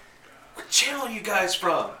 what channel are you guys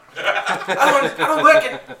from? I don't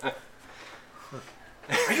reckon.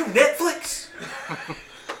 Are you Netflix?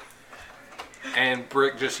 And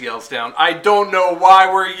Brick just yells down, I don't know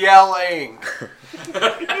why we're yelling.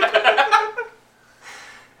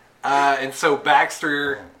 And so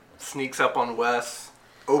Baxter sneaks up on Wes,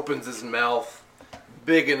 opens his mouth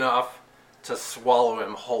big enough to swallow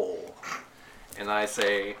him whole. And I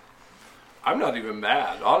say, I'm not even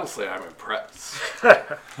mad. Honestly, I'm impressed.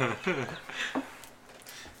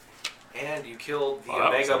 And you killed the Oh,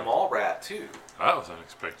 that was Omega nice. Mall Rat, too. That was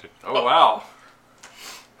unexpected. Oh, wow.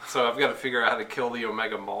 So I've got to figure out how to kill the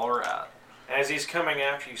Omega Mall Rat. As he's coming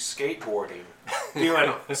after you skateboarding,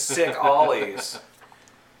 doing sick ollies,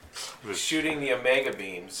 With, shooting the Omega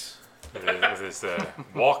beams, with his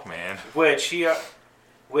Walkman.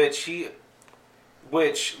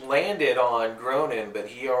 which landed on Gronin, but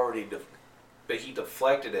he he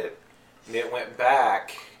deflected it, and it went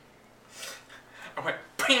back. I went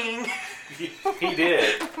ping. He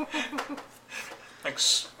did. Like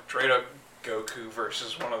straight up Goku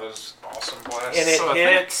versus one of those awesome blasts. And it So I think-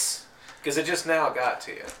 hits, because it just now got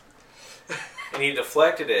to you. And he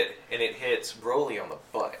deflected it, and it hits Broly on the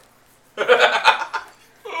butt. Bye,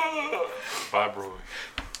 Broly.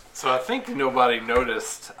 So I think nobody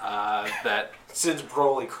noticed that Sends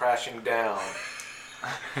Broly crashing down.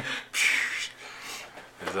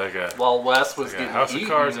 It's like a, while Wes was like a getting house of eaten,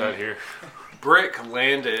 cards out here. Brick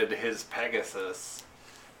landed his Pegasus,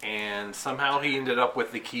 and somehow he ended up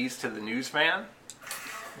with the keys to the news van.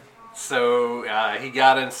 So he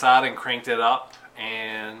got inside and cranked it up,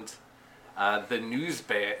 and the news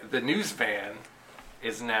van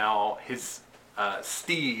is now his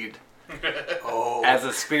steed Oh. as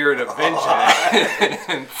a spirit of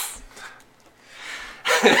vengeance.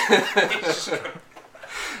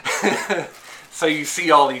 So you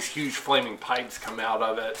see all these huge flaming pipes come out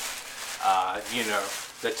of it.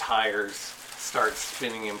 The tires start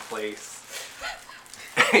spinning in place.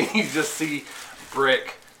 And you just see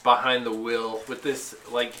Brick behind the wheel with this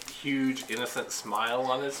like huge innocent smile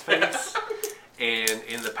on his face. And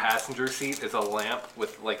in the passenger seat is a lamp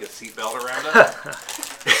with like a seatbelt around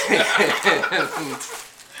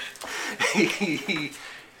it.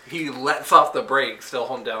 He lets off the brake, still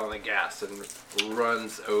holding down on the gas, and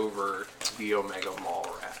runs over the Omega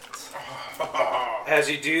Mall Rat. As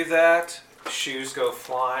you do that, shoes go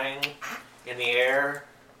flying in the air.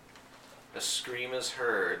 A scream is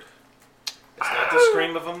heard. It's not the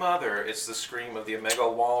scream of a mother, it's the scream of the Omega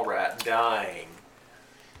Wall Rat dying.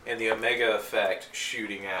 And the Omega effect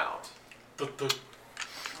shooting out.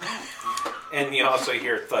 And you also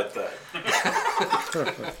hear thud thud.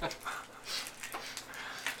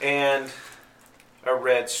 And a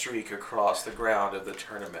red streak across the ground of the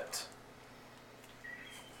tournament.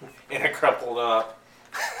 And a crumpled up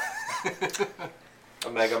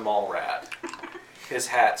Omega Mall Rat. His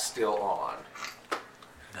hat's still on.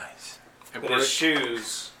 Nice. And But his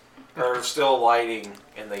shoes are still lighting,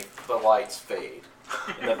 and the lights fade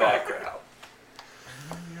in the background.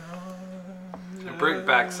 Brick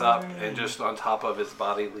backs up, and just on top of his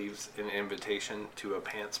body leaves an invitation to a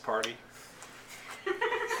pants party.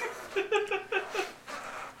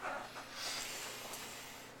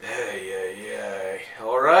 Hey.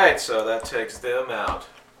 Alright, so that takes them out.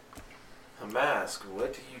 A mask,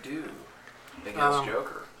 what do you do against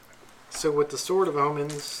Joker? So with the Sword of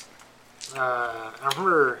Omens, I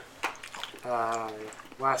remember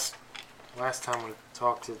last time we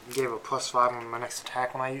talked, it gave a +5 on my next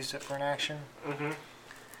attack when I used it for an action. Mm-hmm.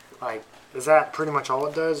 Like, is that pretty much all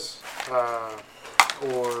it does? Or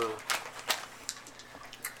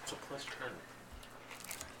It's a +10.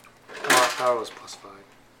 oh, I thought it was +5.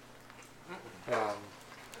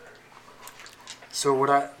 So would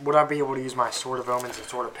I be able to use my Sword of Omens and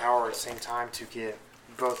Sword of Power at the same time to get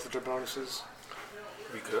both of the bonuses?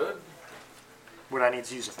 We could? Would I need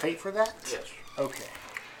to use a Fate for that? Yes. Okay.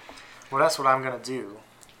 Well, that's what I'm gonna do.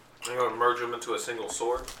 I'm going to merge them into a single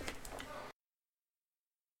sword.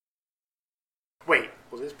 Wait,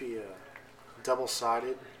 was be a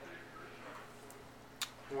double-sided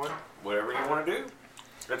one. Whatever you want to do.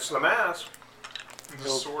 It's the mask. The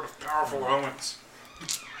sword of powerful omens.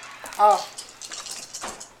 I'll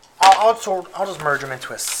just merge them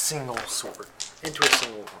into a single sword, into a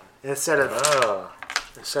single one, instead of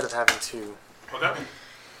having two. Okay.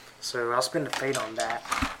 So I'll spend a fate on that,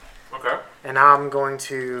 Okay. and I'm going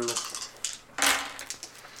to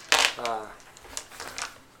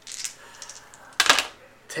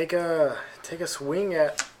take a swing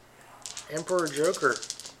at Emperor Joker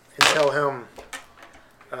and tell him,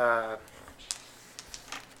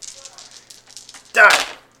 die.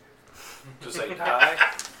 Just say die.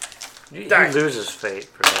 He Die. loses fate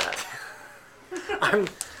for that. I'm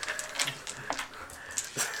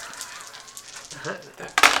That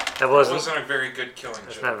That wasn't. wasn't a very good killing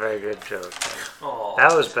That's joke. not a very good joke. Oh.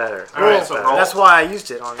 That was better. All right, well, so roll. that's why I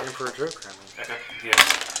used it on Emperor Joker. Okay. Yeah.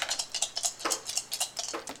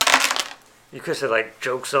 You could say like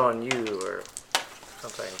jokes on you or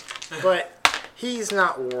something. But he's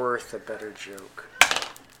not worth a better joke.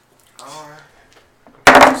 All right. I'm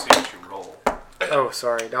curious to see what you roll. Oh,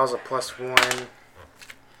 sorry, that was a +1.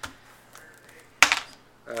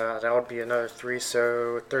 That would be another 3,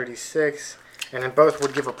 so 36. And then both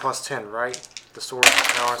would give a +10, right? The sword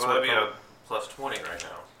power. So that'd be a plus 20 right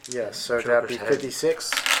now. Yes, so that'd be Joker's head. 56.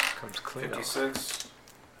 Comes clean off. 56.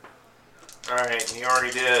 Alright, and you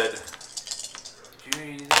already did. Did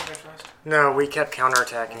you do that fast? No, we kept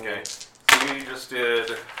counterattacking. Okay. So you just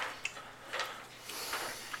did.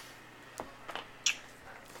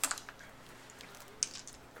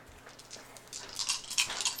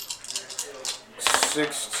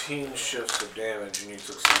 "16 shifts of damage, and you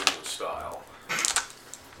succeeded with style."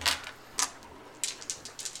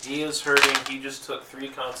 He is hurting. He just took 3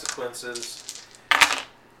 consequences.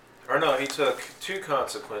 Or no, he took 2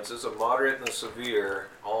 consequences, a moderate and a severe.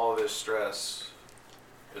 All of his stress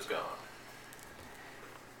is gone.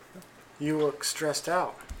 You look stressed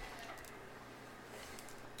out.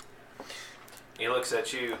 He looks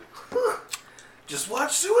at you. Just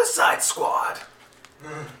watch Suicide Squad.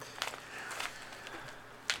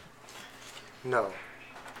 No.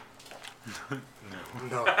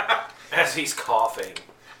 No. As he's coughing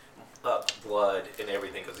up blood and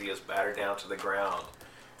everything because he is battered down to the ground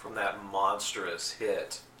from that monstrous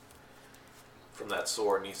hit from that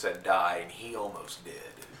sword, and he said die, and he almost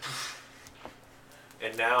did.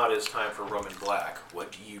 And now it is time for Roman Black.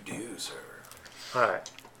 What do you do, sir? Alright.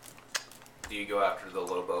 Do you go after the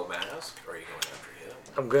Lobo mask, or are you going after him?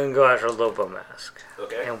 I'm going to go after Lobo Mask.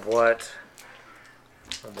 Okay. And what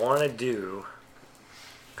I want to do,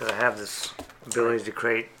 because I have this ability to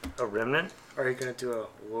create a remnant. Are you going to do a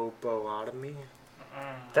lobotomy?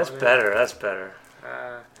 That's better. That's better.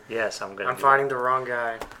 Uh, Yes, I'm going to I'm fighting the wrong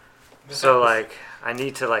guy. So, like, I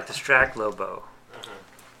need to, like, distract Lobo.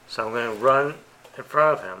 So I'm going to run in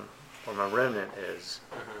front of him, where my remnant is.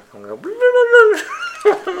 I'm going to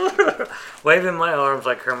go waving my arms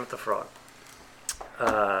like Kermit the Frog.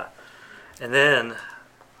 And then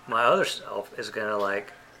my other self is going to,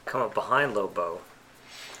 like, come up behind Lobo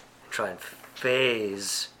and try and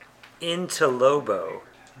phase into Lobo,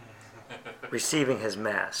 receiving his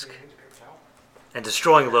mask, and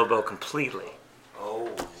destroying Lobo completely. Oh.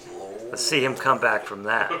 Let's see him come back from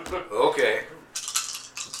that. Okay.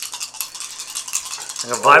 I'm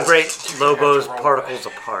going to vibrate Lobo's particles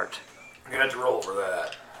apart. I'm gonna have to roll for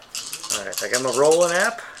that. Alright, I got my rolling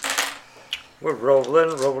app. We're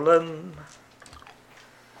rolling.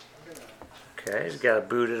 Okay, he's got it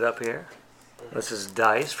booted up here. This is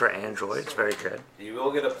dice for Android. It's very good. You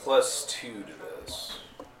will get a +2 to this.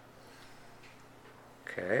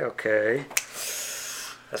 Okay.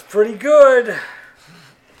 That's pretty good.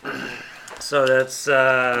 So that's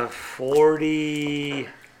 42.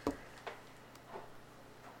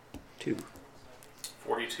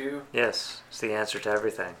 42. Yes, it's the answer to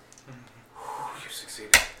everything. You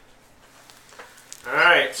succeeded.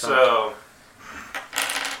 Alright, so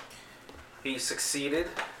he succeeded.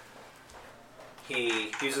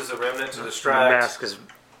 He uses a remnant to The distract mask is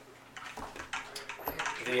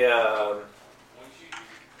the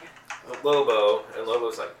Lobo, and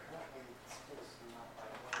Lobo's like,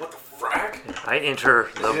 what the frack? I enter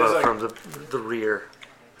He Lobo has, like- from the rear.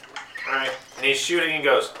 Alright, and he's shooting and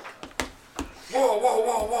goes,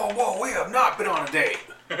 whoa, we have not been on a date.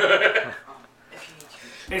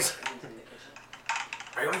 He's,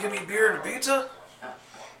 are you gonna give me beer and a pizza?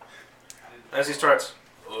 As he starts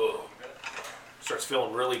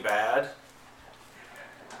feeling really bad,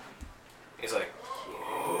 he's like,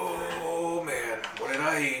 oh man, what did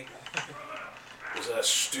I eat? Was that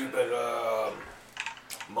stupid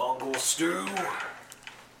Mongol stew?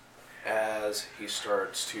 as he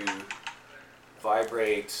starts to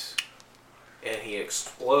vibrate and he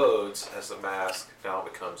explodes as the mask now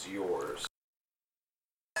becomes yours.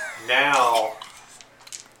 Now,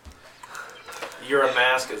 you're a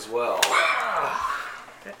mask as well.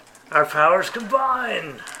 Our powers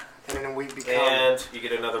combine. And then we become. And you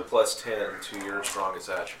get another plus 10 to your strongest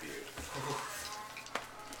attribute.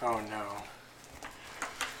 Oh no.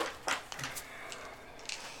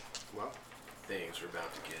 Well, Things are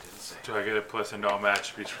about to get insane. Do I get a plus into all my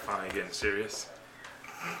attributes for finally getting serious?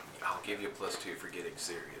 I'll give you a plus 2 for getting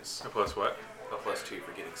serious. A plus what? A plus 2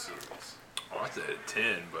 for getting serious. Oh, I said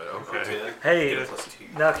 10, but okay. 10, Hey, get a plus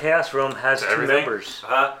 2. now Chaos Realm has To 2 everything? members.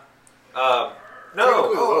 Huh? No.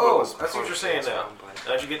 Technically, the logo Oh, was that's what you're saying now.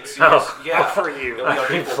 but- As you get serious, Oh, yeah. for you. You'll be on I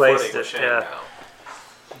equal replaced footing with it, Shane yeah.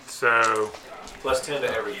 now. So, Plus 10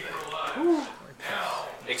 to everything.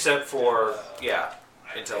 Except for, yeah,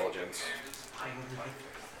 intelligence.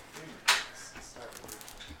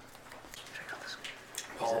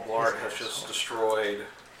 Paul Blart has just destroyed.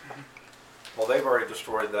 Well, they've already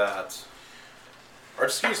destroyed that. Or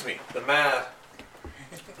excuse me, the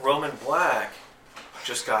Roman Black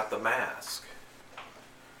just got the mask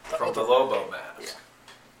from the Lobo mask,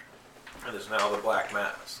 and is now the Black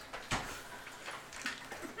Mask.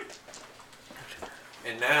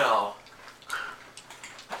 And now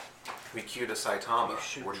we cue to Saitama.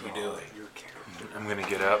 What are you doing? I'm gonna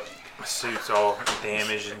get up. My suit's all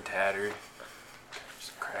damaged and tattered.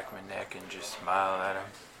 Just crack my neck and just smile at him.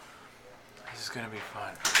 This is gonna be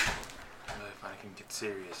fun. I'm really fun. I can get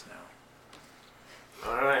serious now.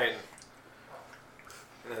 All right.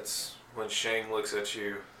 That's when Shane looks at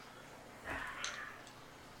you.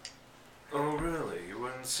 Oh, really? You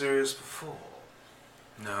weren't serious before?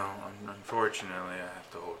 No, unfortunately, I have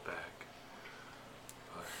to hold back.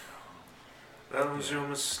 But, That was your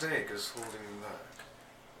mistake, is holding you back.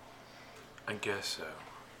 I guess so.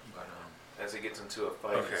 But, As he gets into a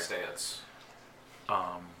fighting Okay. stance.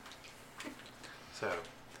 So,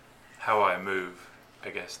 how I move, I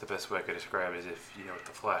guess the best way I could describe it is if you know what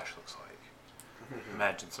the Flash looks like.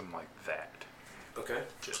 Imagine something like that. Okay.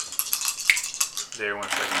 Just there 1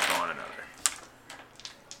 second, gone another.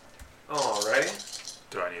 Alrighty.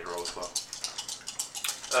 Do I need to roll as well?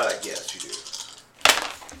 Yes, you do.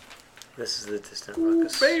 This is the distant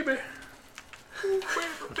ruckus. Baby! Ooh,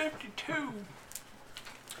 baby, 52! You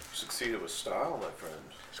succeeded with style, my friend.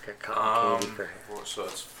 Just got cotton candy Um, for hair. So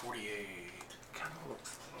it's 48. Kind of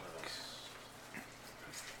looks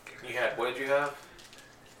like. You had, what did you have?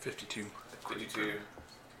 52. 52.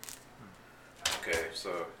 Okay, so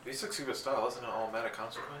if you succeed with style, isn't it automatic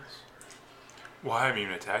consequence? Well, I haven't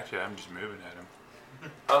even attacked yet. I'm just moving at him.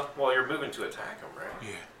 Oh, well, you're moving to attack him, right?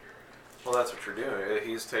 Yeah. Well, that's what you're doing.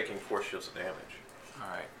 He's taking 4 shields of damage.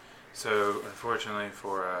 Alright. So, unfortunately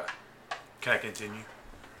for, can I continue?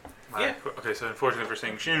 Yeah. Okay, so unfortunately for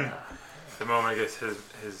Sing Shun, the moment I guess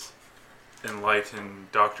his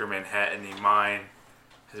enlightened Dr. Manhattan-y mind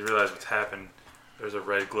has realized what's happened, there's a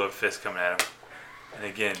red gloved fist coming at him. And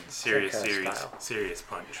again, serious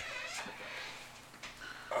punch.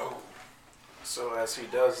 Oh. So as he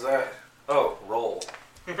does that, roll.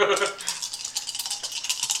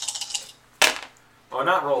 Well,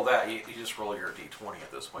 not roll that. You just roll your d20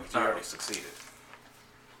 at this point. 'Cause you already succeeded.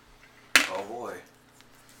 Oh boy.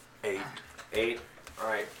 8 8. All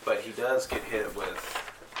right, but he does get hit with.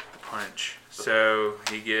 punch. So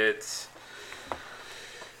he gets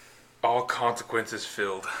all consequences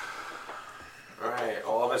filled. All right,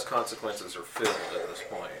 all of his consequences are filled at this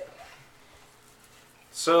point.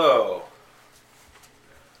 So,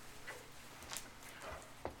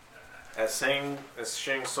 as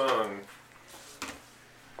Shang Tsung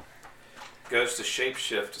goes to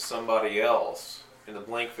shapeshift to somebody else, in the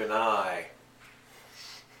blink of an eye,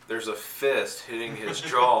 there's a fist hitting his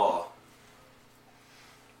jaw,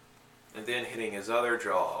 and then hitting his other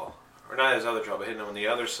jaw, or not his other jaw, but hitting him on the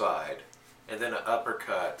other side, and then an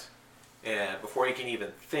uppercut, and before he can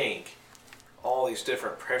even think, all these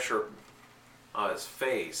different pressure on his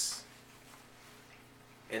face,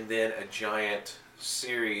 and then a giant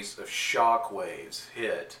series of shock waves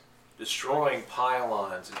hit, destroying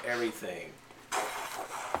pylons and everything,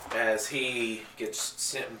 as he gets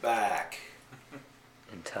sent back.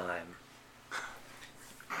 In time.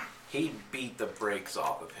 He beat the brakes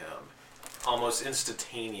off of him almost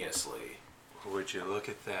instantaneously. Would you look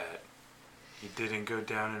at that? He didn't go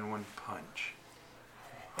down in one punch.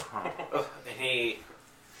 And he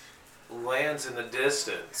lands in the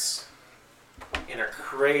distance in a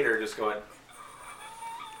crater, just going.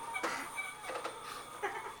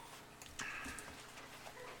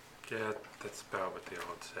 Yeah, that's about what they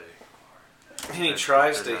all say. And he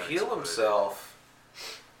tries to heal himself,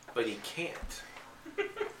 but he can't.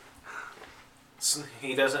 So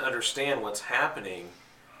he doesn't understand what's happening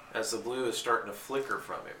as the blue is starting to flicker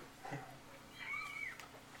from him.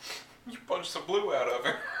 You punched the blue out of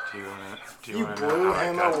him. Do you wanna You know blew how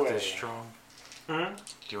him I got away. this strong? Hmm?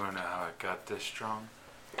 Do you wanna know how I got this strong?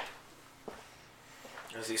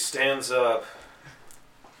 As he stands up,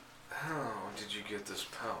 how did you get this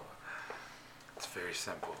power? It's very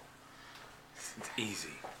simple. It's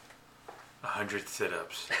easy. 100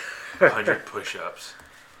 sit-ups, 100 push-ups,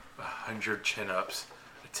 100 chin-ups,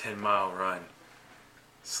 a 10-mile run,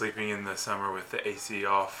 sleeping in the summer with the AC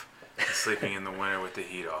off, and sleeping in the winter with the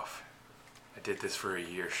heat off. I did this for a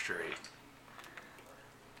year straight.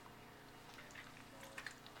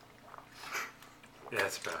 Yeah,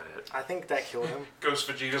 that's about it. I think that killed him. Ghost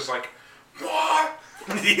Vegeta's like, what?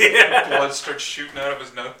 Yeah, Blood starts shooting out of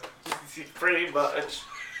his nose. pretty much.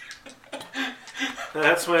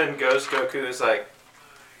 That's when Ghost Goku is like,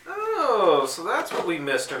 oh, so that's what we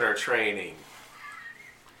missed in our training.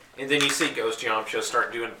 And then you see Ghost Yamcha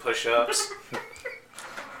start doing push-ups.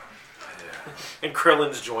 And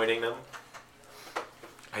Krillin's joining them.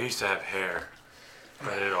 I used to have hair,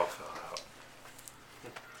 but it all fell out.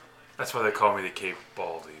 That's why they call me the Cape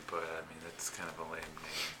Baldy, but I mean, that's kind of a lame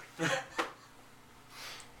name.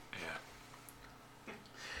 Yeah.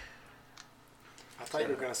 I thought you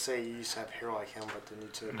were gonna say you used to have hair like him, but then you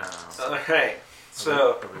took. No. Okay,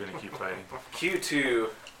 so Are we gonna keep fighting? Q2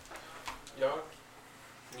 Yog?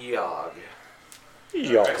 Yog.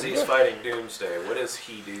 Yeah. As he's fighting Doomsday, what does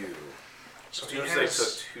he do? So he Doomsday took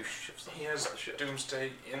has, 2 shifts. he has on the ship.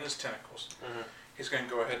 Doomsday in his tentacles. Mhm. He's going to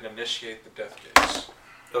go ahead and initiate the Death Gaze.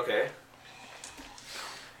 Okay.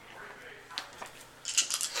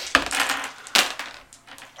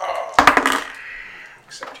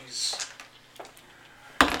 Except he's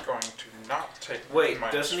going to not take. Wait,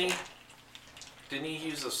 minus doesn't he? 4. Didn't he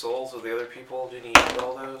use the souls of the other people? Didn't he eat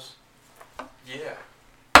all those? Yeah.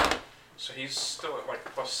 So he's still at like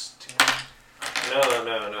plus 10.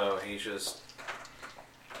 No. He's just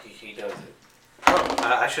he does it. Oh,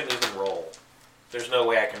 I shouldn't even roll. There's no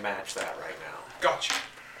way I can match that right now Gotcha.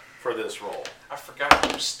 for this roll. I forgot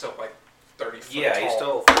he was still like 30 foot Yeah, tall. he's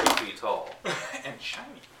still 30 feet tall. and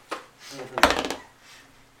shiny.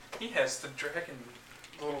 He has the dragon,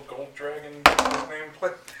 little gold dragon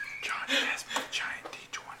nameplate. John has me a giant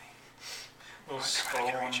D20. Little Why skull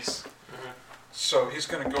can't I on reach his. So he's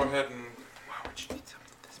going to go ahead and Why would you need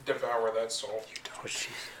something this devour that soul. Oh, jeez.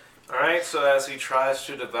 Alright, so as he tries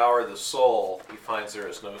to devour the soul, he finds there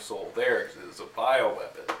is no soul there because it is a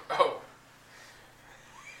bioweapon. Oh,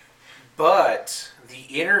 But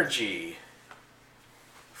the energy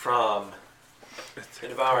from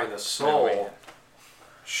devouring the soul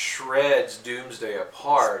shreds Doomsday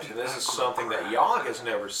apart, and this is something that Yog has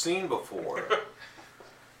never seen before.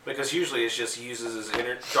 Because usually it just uses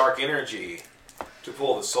his dark energy to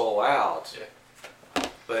pull the soul out. Yeah.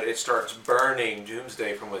 But it starts burning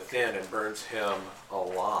Doomsday from within and burns him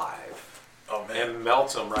alive. oh man, And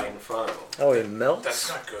melts him right in front of him. Oh, it melts? that's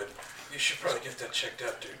not good. You should probably get that checked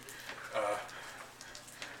out, dude.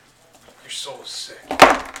 Your soul is sick.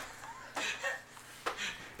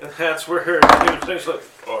 And that's where Doomsday's like,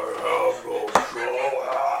 I have no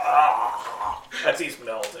soul. As he's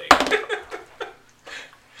melting.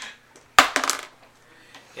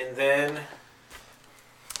 And then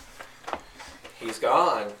he's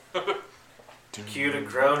gone. Cue to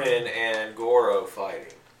Cronin and Goro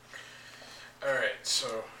fighting. Alright,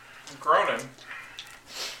 so Gronin,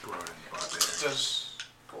 Gronin barbarian. does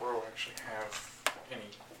Goro actually have any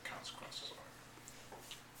consequences on him?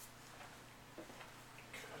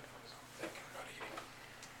 Good, because I'm thinking about eating.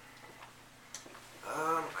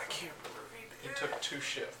 I can't remember He took 2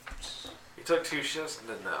 shifts. He took 2 shifts and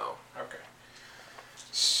then no. Okay.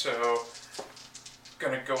 So,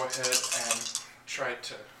 gonna go ahead and try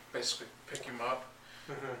to basically pick him up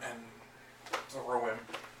and throw him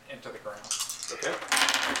into the ground. Okay.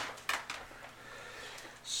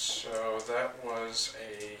 So that was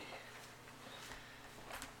a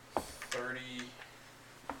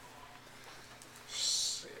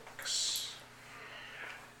 36.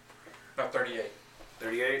 No, 38.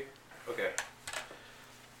 38? Okay.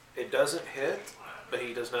 It doesn't hit, but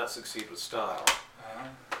he does not succeed with style.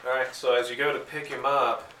 Alright, so as you go to pick him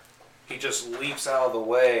up, he just leaps out of the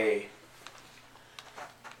way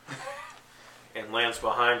and lands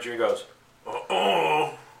behind you and goes,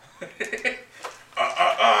 uh-oh.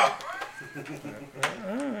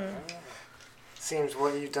 Seems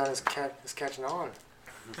what you've done is catching on.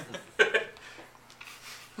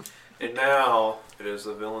 And now it is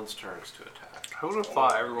the villain's turns to attack. Who would have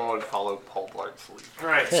thought everyone would follow Paul Blart lead? All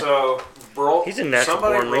right, so He's a natural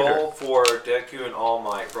somebody born leader. roll for Deku and All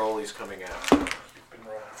Might. Broly's coming out. Been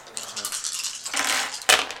rolling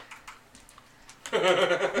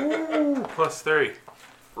for Ooh, +3.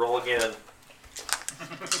 Roll again.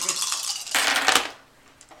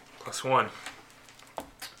 +1.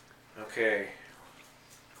 Okay.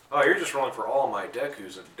 Oh, you're just rolling for All Might.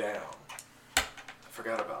 Deku's a down. I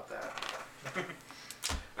forgot about that.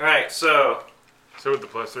 All right, so So would the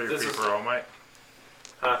 +3 This be is- for All Might?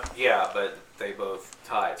 yeah, but they both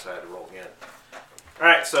tied, so I had to roll again. All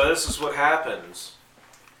right, so this is what happens.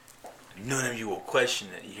 None of you will question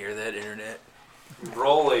it. You hear that, internet?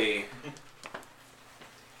 Broly,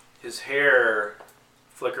 his hair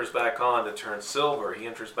flickers back on to turn silver. He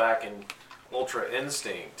enters back in Ultra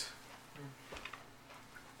Instinct.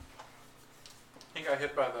 He got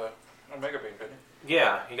hit by the Omega Beam, didn't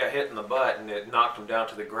Yeah, he got hit in the butt and it knocked him down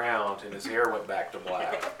to the ground and his hair went back to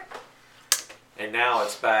black. And now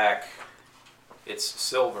it's back, it's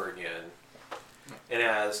silver again. And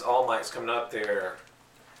as All Might's coming up there,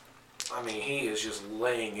 I mean, he is just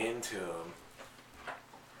laying into him.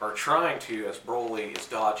 Or trying to, as Broly is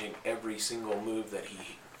dodging every single move that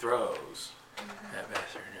he throws. That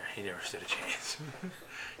bastard, he never stood a chance.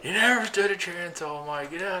 You never stood a chance, All Might.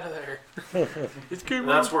 Get out of there. It's good. And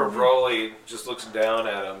that's where Broly just looks down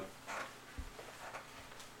at him.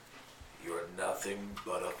 You are nothing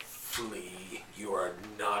but a flea. You are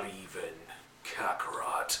not even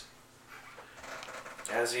Kakarot.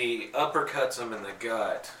 As he uppercuts him in the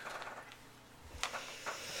gut,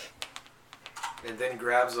 and then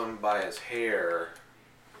grabs him by his hair,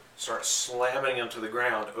 starts slamming him to the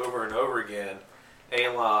ground over and over again, a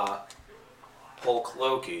la Hulk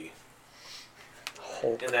Loki,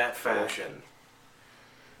 in that fashion.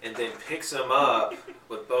 And then picks him up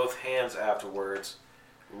with both hands afterwards,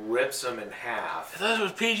 rips him in half. This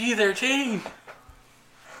was PG-13.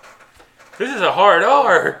 This is a hard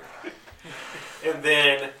R. And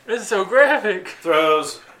then This is so graphic.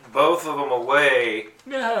 throws both of them away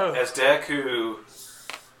No. as Deku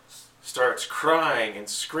starts crying and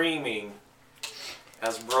screaming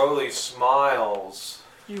as Broly smiles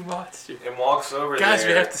You monster. and walks over Guys, there.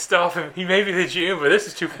 we have to stop him. He may be the GM, but this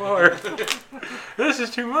is too far. This is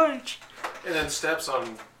too much. And then steps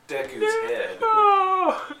on Deku's head.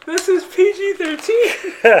 Oh, this is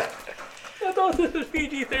PG-13. I thought this was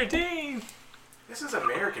PG-13. This is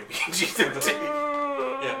American PG-13.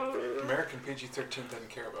 Yeah, American PG-13 doesn't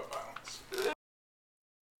care about violence.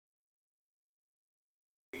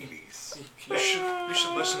 You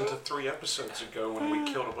should listen to 3 episodes ago when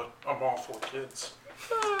we killed a mall full of kids.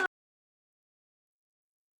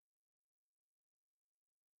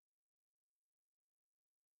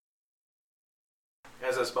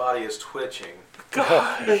 As his body is twitching.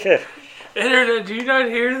 God. Internet, do you not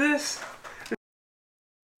hear this?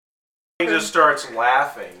 He just starts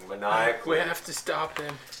laughing We maniacally. have to stop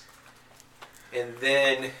him. And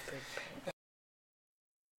then...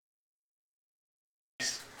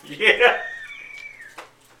 Yeah.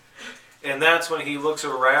 And that's when he looks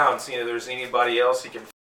around, seeing if there's anybody else he can.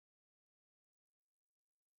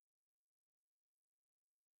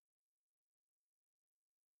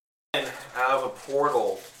 And out of a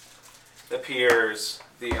portal appears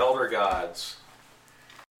the Elder Gods.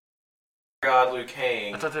 God Liu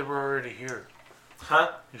Kang. I thought they were already here.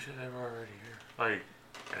 Huh? You said they were already here. Like,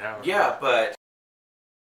 an hour Yeah, ago. but.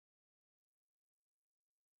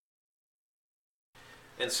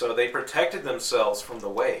 And so they protected themselves from the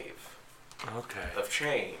wave Okay. of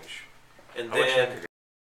change. And I wish I then. could-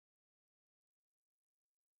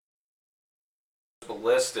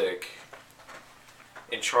 Ballistic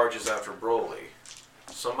and charges after Broly.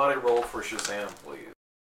 Somebody roll for Shazam, please.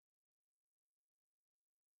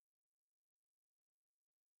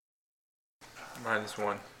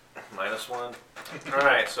 -1. -1.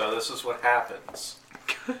 Alright, so this is what happens.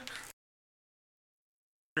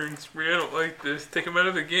 It's real. I don't like this. Take him out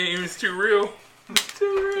of the game. It's too real. It's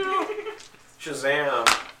too real. Shazam.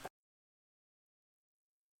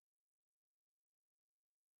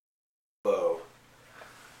 Bow.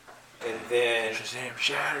 And then Shazam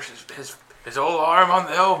shatters his whole arm on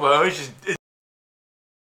the elbow. It's just.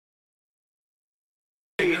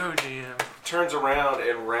 he Oh, GM. turns around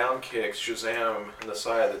and round kicks Shazam in the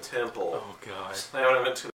side of the temple. Oh, God. Slamming him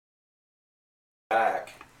into the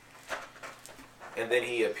back. And then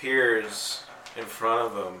he appears in front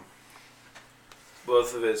of him.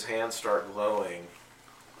 Both of his hands start glowing.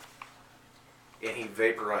 And he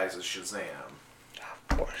vaporizes Shazam.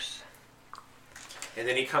 Of course. And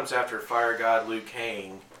then he comes after Fire God Liu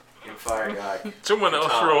Kang and Fire God. Someone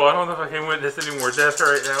else Tom. roll. I don't know if I can witness any more death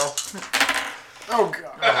right now. Oh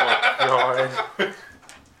god. God.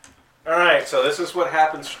 All right, so this is what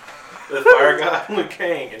happens with Fire God Liu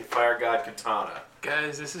Kang and Fire God Katana.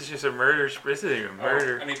 Guys, this is just a murder. This isn't even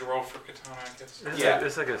murder. I need to roll for katana, I guess. This Yeah.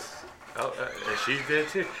 Is like a. Oh, and she's dead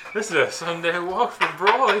too. This is a Sunday walk for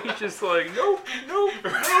Brawley. He's just like, nope, nope,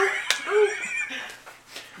 nope, nope.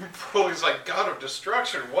 Broly's like, God of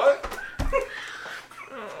destruction, what?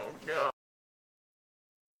 Oh, God.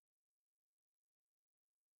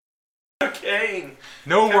 Kang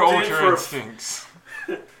No more Comes in Ultra for- Instincts.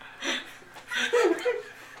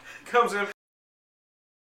 comes in.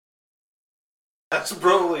 That's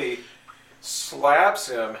Broly, slaps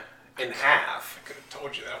him in half. I could have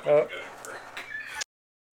told you that wasn't gonna work.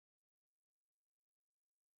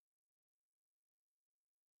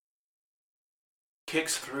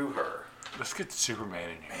 Kicks through her. Let's get Superman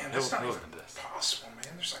in here. Man, that's not He'll even end this. possible,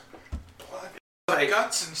 man. There's like blood, Like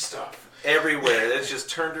guts and stuff. everywhere. It's just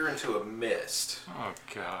turned her into a mist. Oh,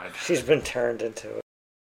 God. She's been turned into it.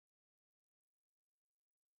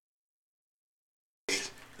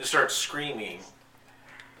 They start screaming,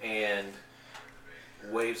 and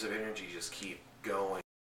waves of energy just keep going.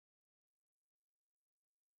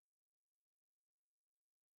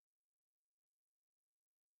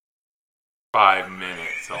 $5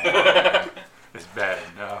 minutes alone is bad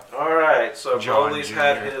enough. All right, so John Broly's Jr.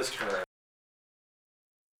 had his turn.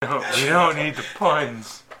 You don't need the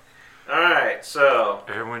puns. All right, so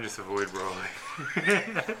Everyone just avoid Brawley.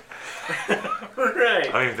 all right.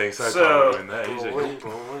 I don't even think Cyclone So, would win that. He's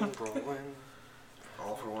Brolin.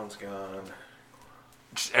 All for One's gone.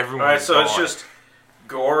 just everyone. All right, so it's just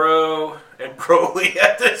Goro and Broly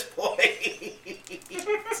at this point.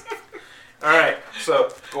 All right,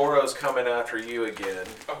 so Goro's coming after you again.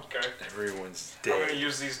 Okay. everyone's I'm gonna dead.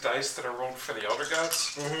 use these dice that I rolled for the Elder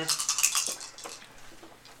Gods.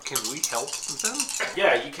 Can we help them?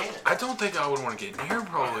 Yeah, you can. I don't think I would want to get near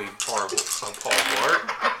Brawley, Paul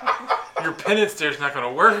Blart. Your penance stare's not going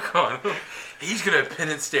to work on him. He's going to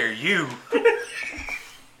penance stare you.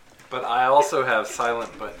 But I also have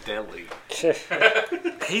silent but deadly.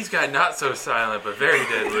 He's got not so silent, but very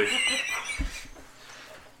deadly.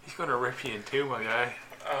 He's going to rip you in two, my guy.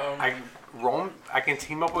 I can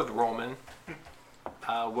team up with Roman.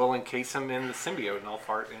 We'll encase him in the symbiote, and I'll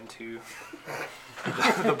fart into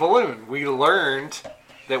the balloon. We learned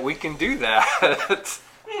that we can do that.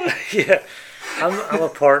 Yeah, I'm a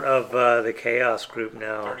part of the Chaos group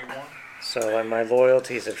now, 31. so my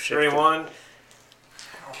loyalties have shifted. 31,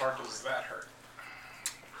 How hard does that hurt?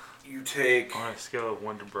 you take On a scale of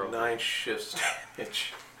 1 to Brawley. 9 shifts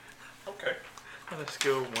damage. Okay. On a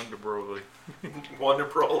scale of 1 to Brawley. 1 to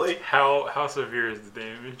Broly. How severe is the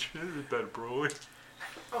damage? Is that Brawley?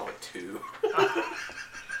 Oh, a 2.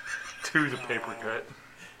 2 is a paper cut.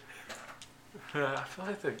 I feel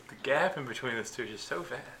like the gap in between those two is just so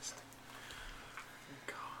vast.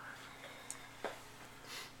 God.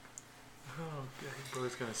 Oh, God,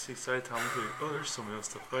 Bro's gonna see Saitama and be like, oh, there's someone else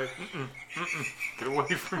to fight. Get away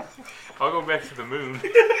from me. I'll go back to the moon.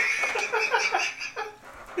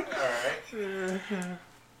 Alright.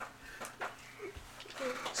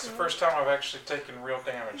 It's the first time I've actually taken real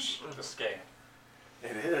damage this game.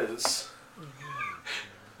 It is.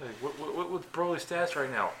 Like, what's Broly's stats right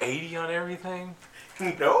now? 80 on everything?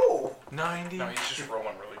 No. 90? No, he's just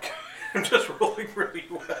rolling really good. I'm just rolling really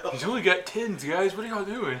well. He's only got 10s, guys. What are y'all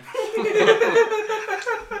doing?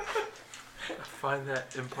 I find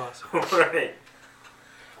that impossible. Right.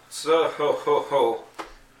 So,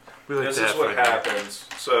 We like this to is have what fun here. happens.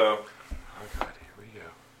 So, Oh, God, here we go.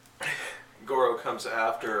 Goro comes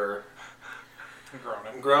after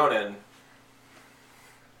Groaning. Gronin.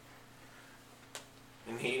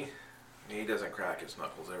 And he doesn't crack his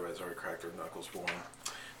knuckles. Everybody's already cracked their knuckles for him.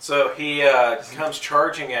 So he comes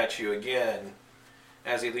charging at you again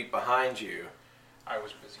as he leaps behind you. I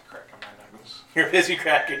was busy cracking my knuckles. You're busy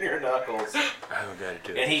cracking your knuckles. I don't gotta do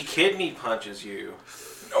And this. he kidney punches you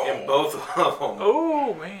No. in both of them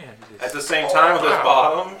Oh, man. at the same time with his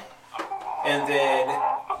bottom. And then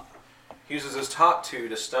uses his top two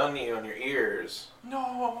to stun you on your ears.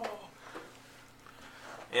 No.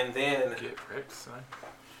 And then Get wrecked, son.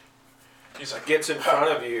 He's like, gets in front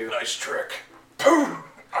of you. nice trick. Boom!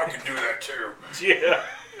 I can do that too. Yeah.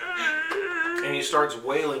 And he starts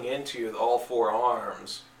wailing into you with all 4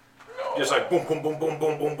 arms. No. Just like boom, boom, boom, boom,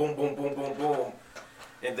 boom, boom, boom, boom, boom, boom, boom.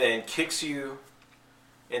 And then kicks you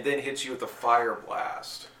and then hits you with a fire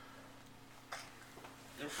blast.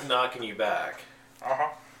 Knocking you back. Uh-huh.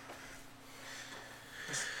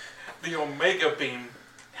 The Omega Beam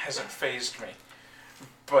hasn't phased me.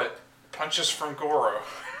 But punches from Goro.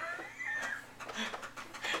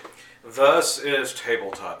 Thus is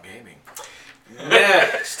tabletop gaming.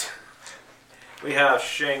 Next, we have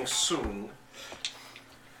Shang Tsung,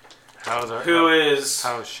 How's our, who is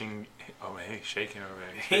How is Shing? Oh, hey, shaking over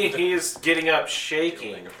there. he is getting up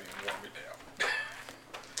shaking. Warm me down.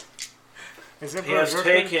 Is it He has Berserker?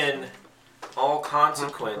 taken all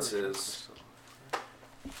consequences,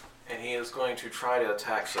 and he is going to try to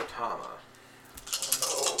attack Saitama.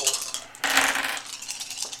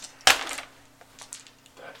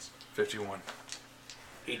 That's 51.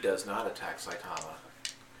 He does not attack Saitama.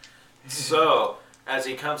 So, as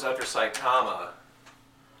he comes after Saitama,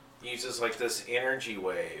 he uses like this energy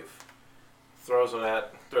wave, throws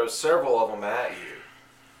several of them at you.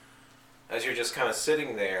 As you're just kind of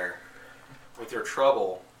sitting there with your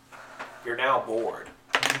trouble, you're now bored.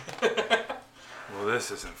 Well,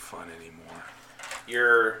 this isn't fun anymore.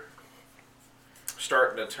 You're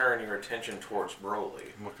starting to turn your attention towards Broly.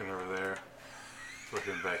 I'm looking over there,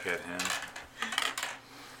 looking back at him.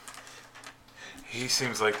 He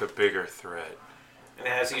seems like the bigger threat. And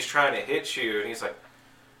as he's trying to hit you, and he's like,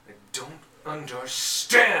 I don't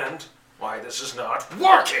understand why this is not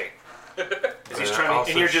working. As he's But I trying also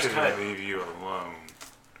to, and you're just shouldn't kind of leave you alone.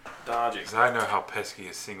 dodging. Because I know how pesky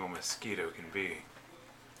a single mosquito can be.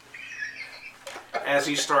 As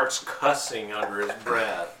he starts cussing under his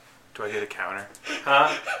breath. Do I get a counter?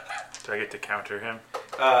 Huh? Do I get to counter him?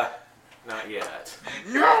 Not yet.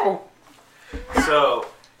 no. So,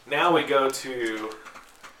 now we go to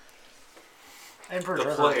Emperor the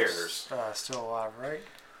Joker's, players. still alive, right?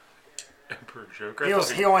 Emperor Joker? He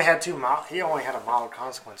only had he only had a mild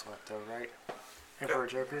consequence left though, right? Emperor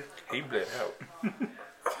Joker. He bled out.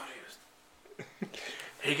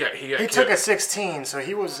 He got He killed. took a 16, so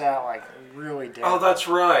he was at like really down. Oh, that's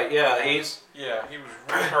right. Yeah, he's Yeah, he was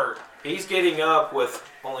really hurt. getting up with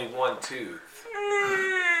only one tooth.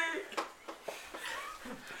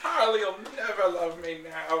 Harley'll never love me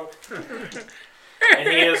now. And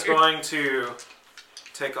he is going to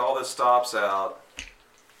take all the stops out.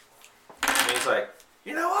 And he's like,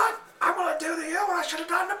 you know what? I'm going to do the what I should have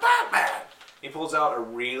done to Batman. He pulls out a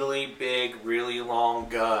really big, really long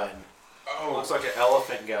gun. Oh, Looks like an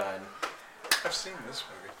elephant gun. I've seen this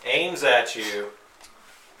movie. Aims at you.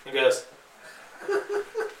 He goes,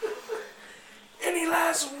 any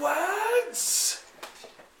last words?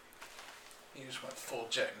 He just went full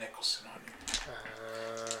Jack Nicholson on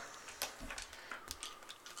you.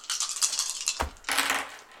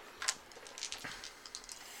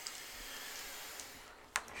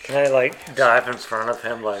 Can I like dive in front of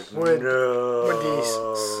him like Would no?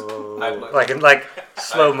 these- Like in like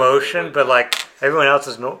slow motion, but like everyone else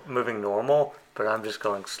is moving normal, but I'm just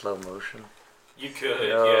going slow motion. You could,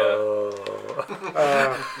 yeah. No.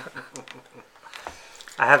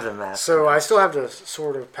 I have the mask. So I still have the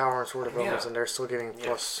sword of power and sword of omens, Yeah. and they're still getting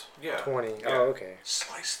plus Yeah. 20. Yeah. Oh, okay.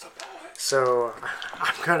 Slice the bullet. So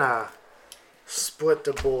I'm gonna split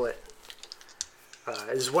the bullet.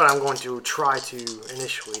 Is what I'm going to try to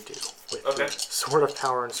initially do with Okay. the sword of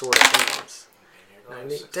power and sword of omens.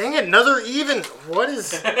 Dang it! Another even. What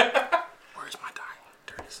is? Where's my die?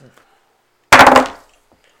 There it is.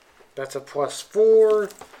 That's a plus 4,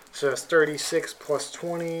 so that's 36 plus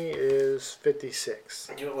 20 is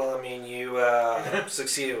 56. Well, I mean, you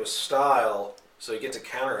succeeded with style, so you get to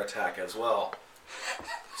counterattack as well.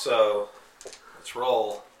 So, let's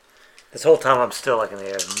roll. This whole time I'm still like in the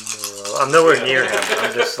air. No. I'm nowhere near him.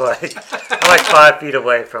 I'm just like I'm like 5 feet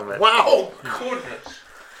away from it. Wow! Goodness.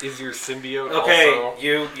 Is your symbiote Okay, also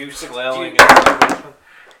you flailing?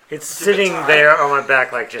 It's sitting there on my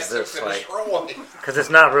back like just this, like because it's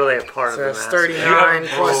not really a part So of the that's mask. 39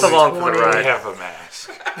 It's plus along for the 20. I ride. have a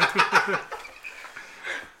mask.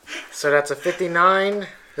 So that's a 59.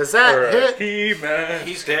 Does that hit? He-Man.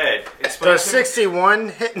 He's dead. Explain Does to 61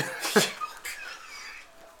 hit?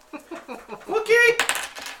 Wookie!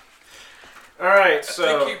 Alright, I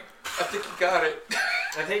so think he got it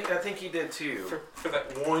I think he did too. for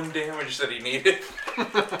that one damage that he needed.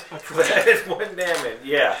 That is one damage,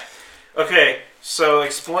 yeah. Okay, so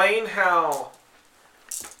explain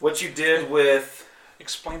what you did with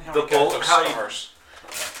Explain how The he got bullet- those how you- stars.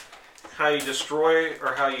 how you destroy,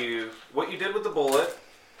 or what you did with the bullet,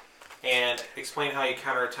 and explain how you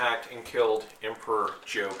counterattacked and killed Emperor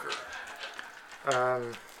Joker.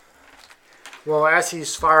 Well, as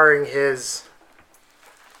he's firing his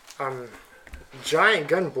giant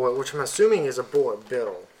gun bullet, which I'm assuming is a bullet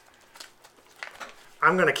Bill,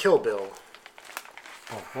 I'm going to kill Bill.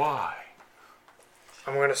 But why?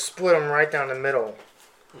 I'm going to split him right down the middle.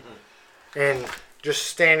 And just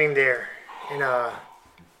standing there in a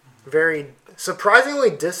very surprisingly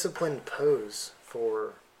disciplined pose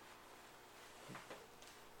for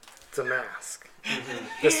the mask.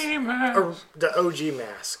 This, or the OG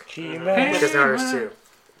mask. Because now there's two.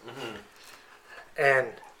 And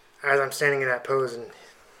as I'm standing in that pose, and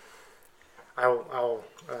I'll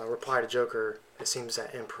reply to Joker, it seems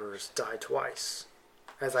that Emperor's died twice.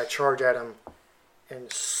 As I charge at him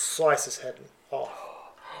and slice his head off.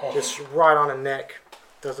 Just right on the neck.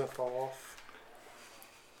 Doesn't fall off.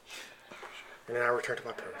 And then I return to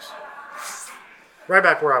my pose. Right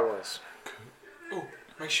back where I was. Ooh,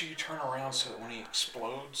 make sure you turn around so that when he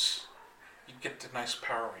explodes, you get the nice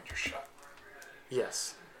Power Ranger shot.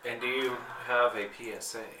 Yes. And do you have a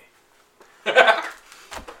PSA?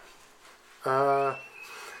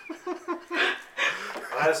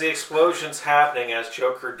 As the explosion's happening, as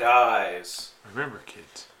Joker dies. Remember,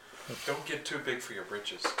 kids. Don't get too big for your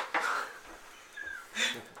britches.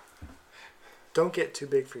 Don't get too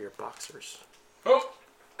big for your boxers. Oh!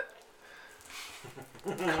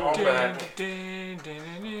 Combat.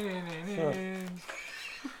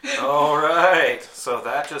 Alright, so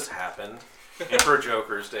that just happened. Emperor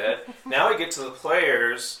Joker's dead. Now we get to the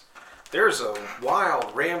players. There's a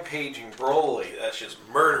wild, rampaging Broly that's just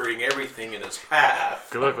murdering everything in his path.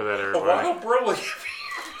 Good luck with that, A everybody. wild Broly.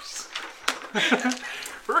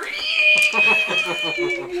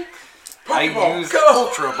 I Pokeball, used go!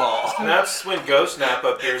 Ultra Ball. And that's when Ghost Snap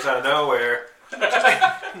appears out of nowhere.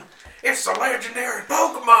 It's the legendary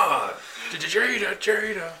Pokemon!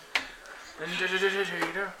 Jada.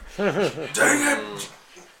 Dang it!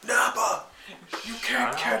 Nappa! You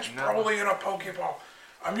can't catch Broly in a Pokeball.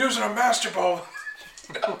 I'm using a Master Ball.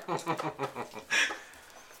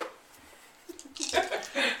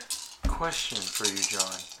 Question for you,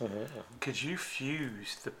 John. Could you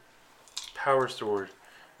fuse the Power Sword,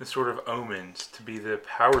 the Sword of Omens, to be the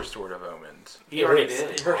Power Sword of Omens? He already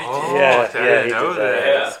did. Oh, Yeah, I yeah, didn't he know did that. that.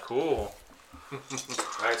 Yeah. That's cool.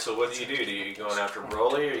 Alright, so what do? Do you going after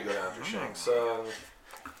Broly or are you going after Shang Tsung?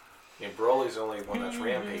 I mean, Broly's the only one that's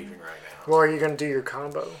rampaging right now. Well, are you going to do your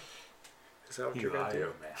combo? Is that what you're going to do?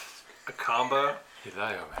 Elio mask. A combo.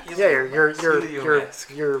 Elio mask. Yeah, your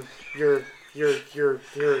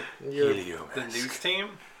Helio The mask. news team.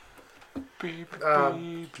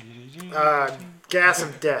 gas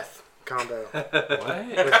of death combo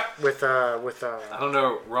What? with I don't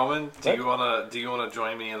know, Roman. Do you wanna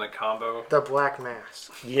join me in a combo? the black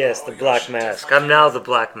mask. Yes, the black mask. I'm now the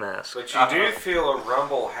black mask. But you do feel a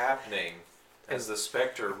rumble happening as the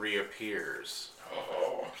Spectre reappears.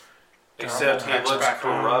 Oh. Except he looks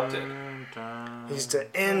corrupted. He's the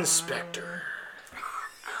inspector.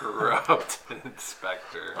 Corrupt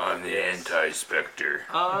Inspector. I'm the anti-Spectre.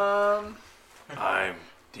 Um. I'm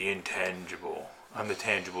the intangible. I'm the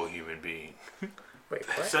tangible human being. Wait,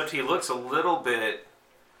 what? Except he looks a little bit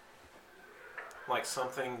like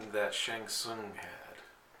something that Shang Tsung had.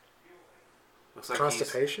 Looks like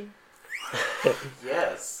Constipation?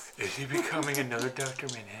 Yes. Is he becoming another Dr.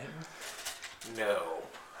 Manhattan? No.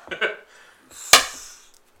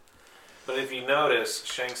 But if you notice,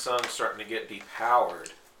 Shang Tsung's starting to get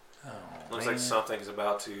depowered. Looks like something's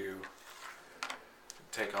about to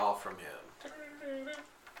take off from him.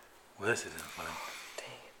 Well, this isn't fun.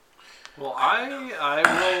 Well,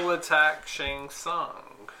 I will attack Shang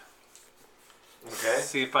Tsung. Okay.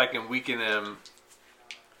 See if I can weaken him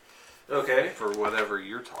Okay. for whatever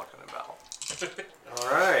you're talking about. All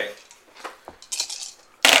right.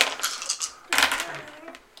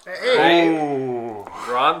 Hey, Oh.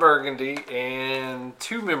 Ron Burgundy and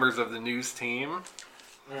 2 members of the news team.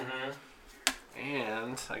 Mm-hmm.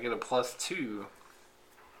 And I get a +2.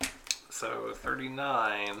 So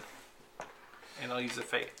 39. And I'll use a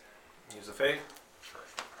fate. Use the fate.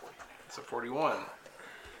 So 41.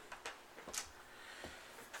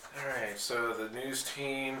 All right. So the news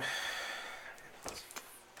team.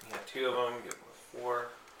 You have 2 of them. Get 4.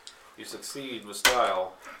 You succeed with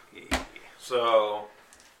style. So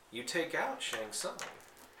you take out Shang Tsung.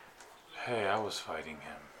 Hey, I was fighting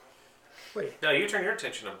him. wait. Now you turn your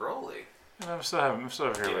attention to Broly. And I'm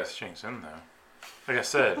still here Yeah. with Shang Tsung, though. Like I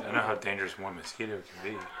said, I know how dangerous one mosquito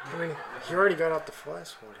can be. I mean, he already got out the fly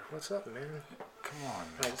swatter. What's up, man? Come on,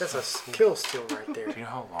 man. Like, that's a kill steal right there. Do you know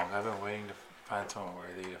how long I've been waiting to find someone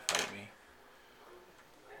worthy to fight me?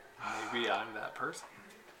 Maybe I'm that person.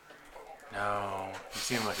 No, you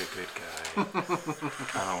seem like a good guy.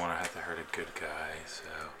 I don't want to have to hurt a good guy, so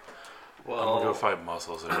I'm gonna go Well, fight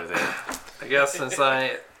muscles over there. I guess since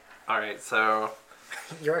I... Alright, so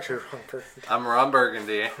You're actually wrong person. I'm Ron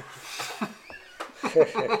Burgundy.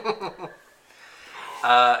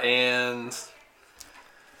 And...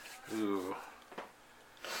 Ooh.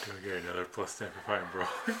 Do I get another +10 for fighting, bro?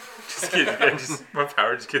 Just kidding. My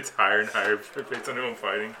power just gets higher and higher based on who I'm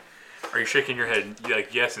fighting. Are you shaking your head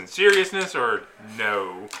like yes in seriousness or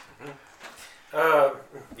no?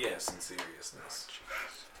 Yes, in seriousness.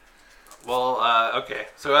 Well, okay.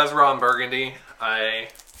 So as Ron Burgundy, I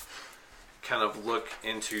kind of look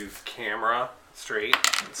into camera straight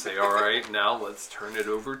and say, all right, now let's turn it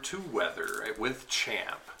over to weather with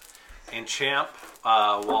Champ. And Champ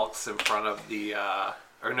walks in front of the,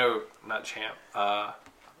 or no, not Champ.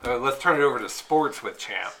 Let's turn it over to sports with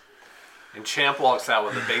Champ. And Champ walks out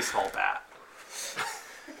with a baseball bat.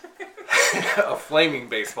 A flaming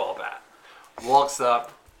baseball bat. Walks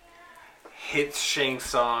up, hits Shang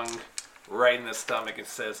Tsung right in the stomach and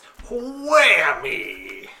says,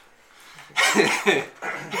 whammy!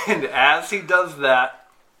 And as he does that,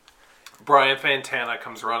 Brian Fantana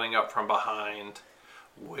comes running up from behind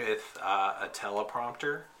with a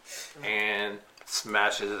teleprompter and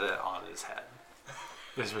smashes it on his head.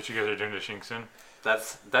 This is what you guys are doing to Shang Tsung?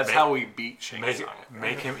 That's how we beat Shang Tsung.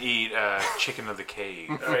 Make him eat chicken of the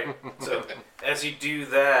cave. Alright, so as you do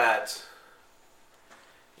that,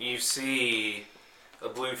 you see a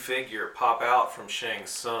blue figure pop out from Shang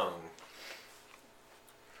Tsung.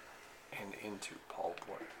 And into Paul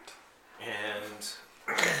Blart. And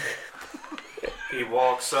he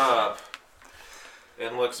walks up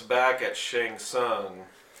and looks back at Shang Tsung,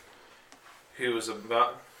 who's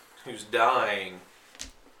dying.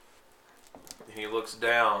 And he looks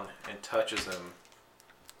down and touches him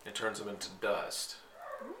and turns him into dust.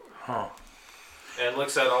 Huh. And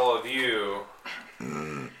looks at all of you.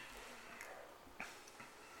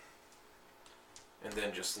 And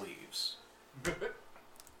then just leaves.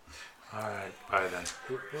 Alright, bye then.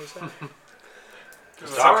 Who was that? Dr.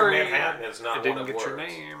 Sorry, Manhattan is not I didn't one of get your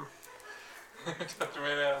words. name. Dr.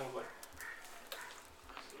 Manhattan was like,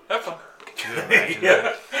 have fun. Could you imagine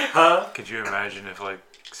that? Huh? Could you imagine if, like,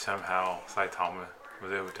 somehow Saitama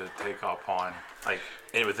was able to take upon, like,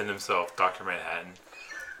 within himself, Dr. Manhattan?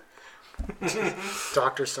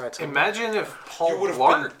 Dr. Saitama. Imagine if Paul You would've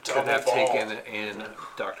Blart been could have double taken in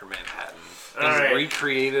Dr. Manhattan and Alright.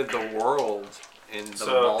 recreated the world in the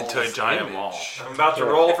So- mall's Into a giant image. mall. I'm about to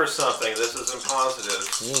roll for something. This isn't positive.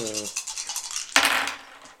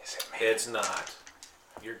 Is it me? It's not.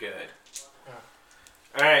 You're good.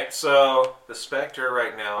 Alright, so the Spectre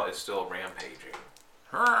right now is still rampaging.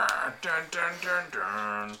 Dun, dun, dun,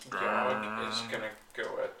 dun, Gog is gonna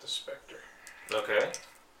go at the Spectre. Okay.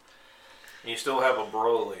 You still have a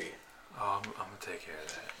Broly. Oh, I'm gonna take care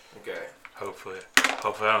of that. Okay. Hopefully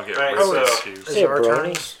I don't get Right, race so- issues. Is Hey, it our Brony.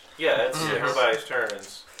 turns? Yeah, it's everybody's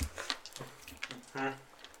turns.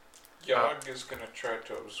 Gog is gonna try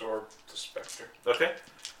to absorb the Spectre. Okay.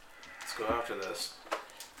 Let's go after this.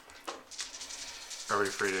 Are we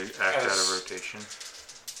free to act out of As- rotation?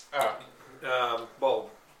 Well,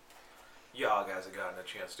 Yog hasn't gotten a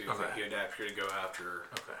chance to. Okay. He'd actually go after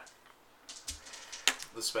Okay.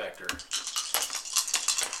 the Spectre.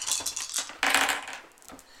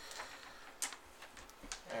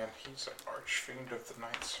 And he's an archfiend of the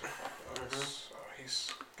Night Circle, so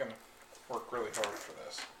he's gonna work really hard for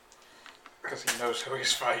this. Because he knows who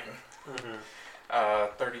he's fighting.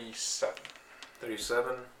 37.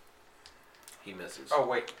 37. He misses. Oh,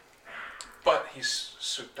 wait. But he's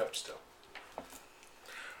souped up still.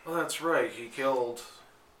 Well, that's right. He killed.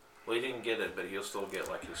 Well, he didn't get it, but he'll still get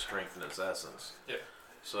like his strength and his essence. Yeah.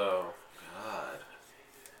 So, God.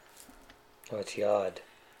 Oh, it's Yod.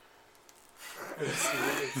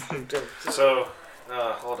 So,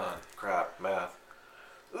 hold on. Crap. Math.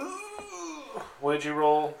 Ooh. What did you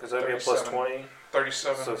roll? Because that'd be a plus 37. 20.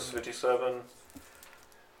 37. So it's 57.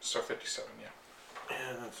 So 57, yeah.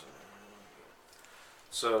 And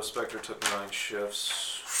so Spectre took 9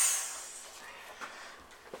 shifts.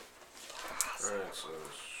 Alright, so.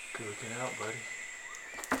 Good looking out, buddy.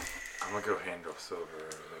 I'm gonna go handle Silver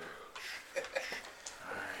over there.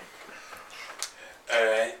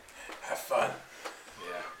 Alright. Have fun.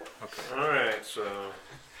 Yeah. Okay. Alright, so.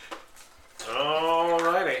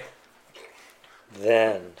 Alrighty.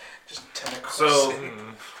 Then. Just tentacles. So,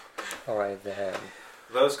 Alright, then.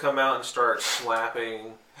 those come out and start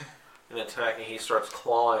slapping and attacking. He starts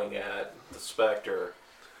clawing at the Spectre.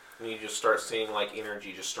 And you just start seeing like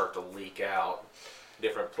energy just start to leak out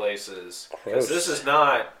different places. Because this Gross. is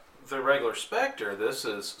not the regular Spectre. This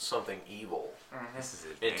is something evil. This is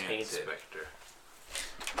It advanced tainted. Spectre.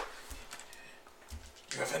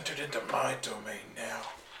 You have entered into my domain now.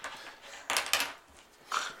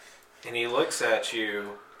 And he looks at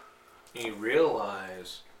you and you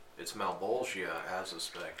realize it's Malbolgia as a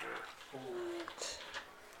Spectre.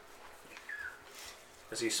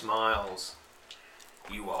 As he smiles,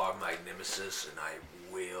 you are my nemesis and I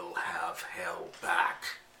will have hell back.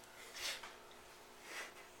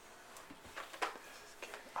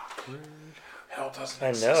 Hell doesn't I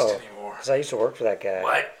exist know. anymore. Because I used to work for that guy.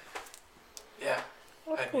 What? Yeah.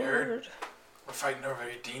 Hadn't you heard? We're fighting over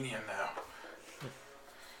Edenian now.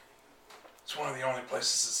 It's one of the only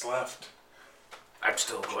places that's left. I'm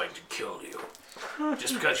still going to kill you.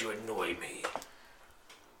 Just because you annoy me.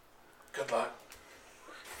 Good luck,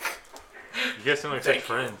 You guys seem like such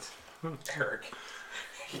friends. Eric.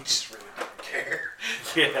 He just really don't care.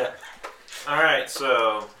 Yeah. Alright,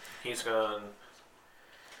 so he's gone.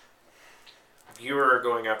 You are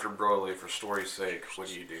going after Broly for story's sake. What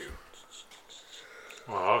do you do?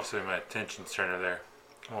 Well, obviously my attention's turned to there.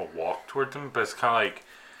 I'm gonna walk towards him, but it's kind of like,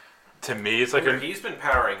 to me, it's like a. He's been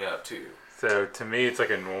powering up too. So to me, it's like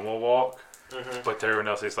a normal walk, Mm-hmm. but to everyone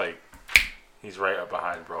else, it's like he's right up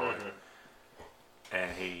behind Broly, Mhm.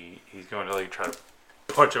 and he's going to like try to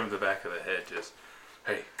punch him in the back of the head. Just,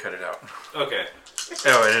 hey, cut it out. Okay.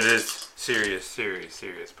 Oh, and it is serious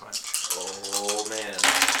punch. Oh man.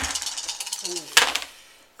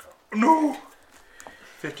 No.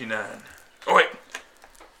 59. Oh wait.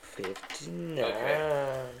 59.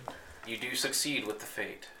 Okay. You do succeed with the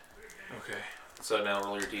fate. Okay. So now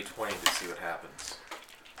roll your d20 to see what happens.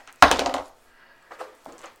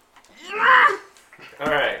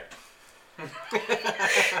 Alright.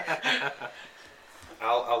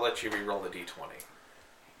 I'll let you re-roll the d20.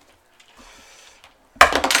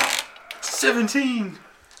 17.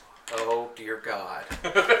 Oh dear God.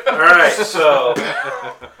 Alright, so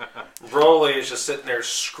Broly is just sitting there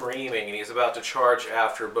screaming and he's about to charge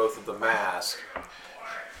after both of the mask.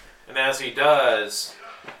 And as he does,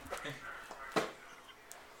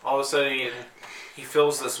 all of a sudden he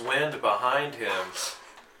feels this wind behind him.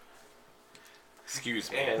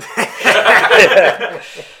 Excuse me. And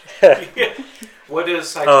what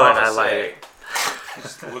does Oh, and Saitama I like say? it.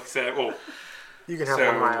 Just looks at well. You can have So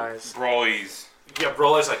one of my eyes. Broly's Yeah,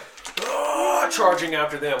 Broly's like, "Ah," charging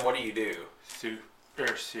after them. What do you do?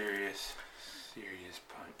 super serious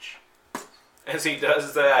punch. As he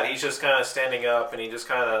does that, he's just kind of standing up and he just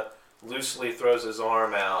kind of loosely throws his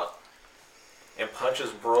arm out and punches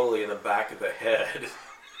Broly in the back of the head.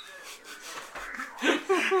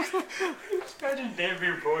 Imagine damn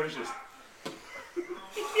being Broly's just.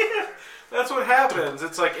 Yeah, that's what happens.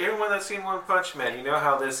 It's like everyone that's seen One Punch Man, you know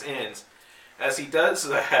how this ends. As he does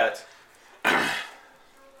that,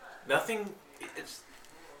 nothing. It's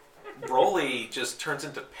Broly just turns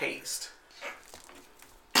into paste.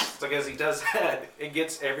 It's like as he does that, it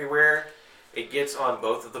gets everywhere. It gets on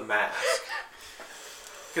both of the masks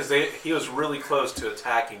because he was really close to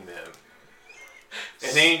attacking them.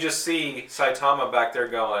 And then you just see Saitama back there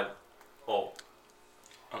going, "Oh,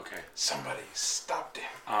 Okay. Somebody stopped him.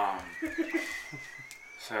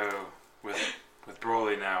 So with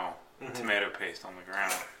Broly now, tomato paste on the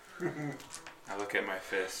ground. I look at my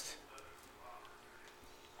fist.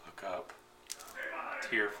 Look up.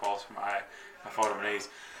 Tear falls from my eye. I fall to my knees.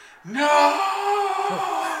 No!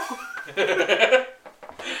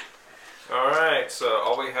 Alright, so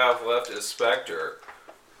all we have left is Spectre,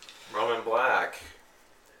 Roman Black,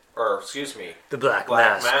 or excuse me, The Black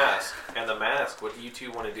Black Mask. Mask, and the Mask. What do you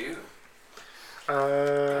two want to do?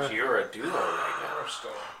 'Cause you're a duo right now.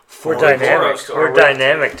 We're Zoro dynamic. still. We're a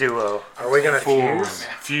dynamic duo. Are we gonna Full fuse?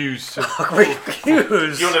 fuse. We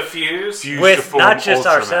fuse You want to fuse? Fuse to with form not just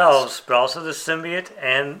Ultra ourselves, but also the symbiote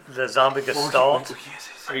and the zombie Gestalt,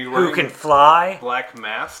 Are you who wearing can fly. Black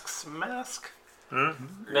Mask's mask? No,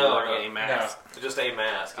 Wearing a mask. just a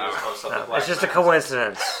mask. You just call yourself the Black It's just a Mask.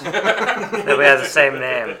 coincidence that we have the same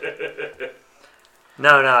name.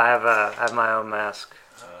 No, I have my own mask.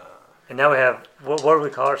 And now we have, what do we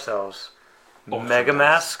call ourselves? Mega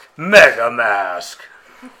Mask? Mega Mask!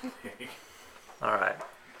 Alright.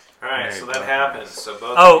 Alright, so that happens. So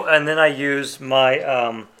both. Oh, and then I use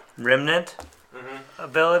my Remnant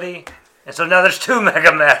ability. And so now there's 2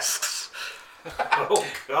 Mega Masks. Oh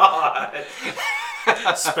God!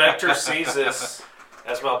 Spectre sees this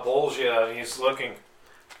as Malbolgia, and he's looking.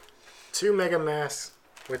 2 Mega Masks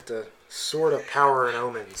with the Sword of Power and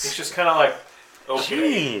Omens. He's just kind of like,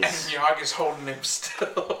 okay. And Jeez. Yag is holding him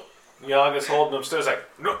still. Yaga's holding him still. He's like,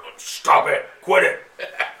 No, stop it. Quit it.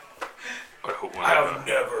 Mask. I have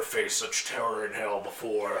never faced such terror in hell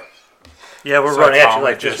before. Yeah, we're running at you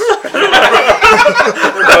like just this. we're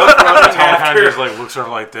both running Tom kind of after. just like looks over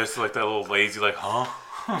like this, like that little lazy, like, huh?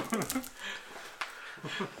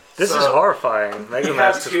 This is So, horrifying. Mega you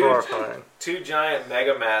Mask have is horrifying. 2 giant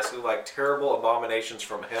Mega Masks who look like terrible abominations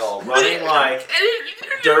from hell, running like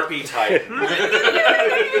Derpy Titan.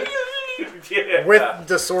 Yeah. With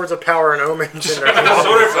the Swords of Power and Omens in their Sort of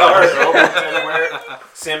hands. powers elbows everywhere,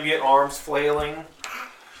 symbiote arms flailing,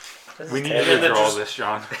 We need And you then to draw just- this,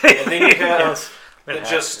 John. and then you have the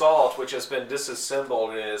Gestalt, which has been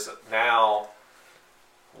disassembled and is now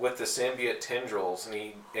with the symbiote tendrils, and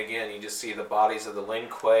you just see the bodies of the Lin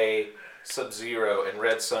Kuei, Sub-Zero, and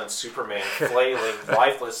Red Sun Superman flailing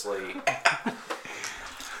lifelessly.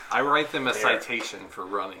 I write them a citation for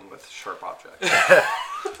running with sharp objects.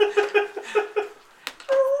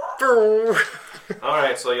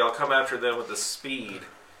 Alright, so y'all come after them with the speed.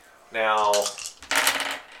 Now,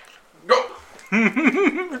 Go!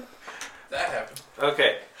 That happened.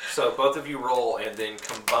 okay, so both of you roll and then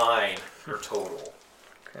combine your total.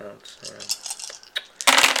 Counts,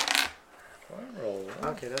 roll.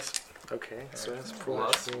 Okay, that's okay. So that's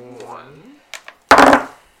Plus 14. 1.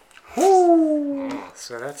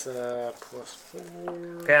 So that's plus 4.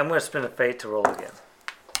 Okay, I'm gonna spend a fate to roll again.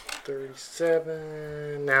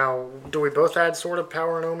 37. Now, do we both add Sword of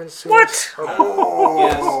Power and Omens to What? this? Or-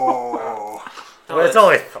 Yes. Well, it's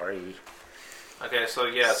only 3. Okay, so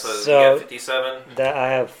yeah, so, So- you have 57, That I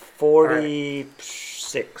have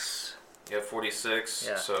 46. you have 46,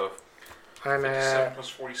 Yeah. so 57 I'm at. plus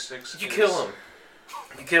 46. you is- kill him.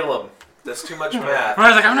 You kill him. That's too much math. I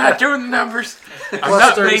was like, I'm not doing the numbers. I'm Plus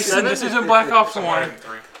not 37? Mason. This isn't Black Ops It's 1.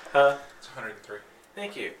 103. Huh? It's 103.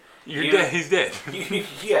 Thank you. You're You- dead. He's dead.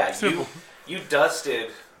 Yeah, Simple. you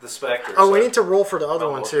dusted the Spectre. Oh, so- we need to roll for the other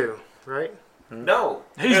Oh, one okay. too, right? No.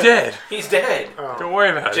 He's dead. He's dead. Oh. Don't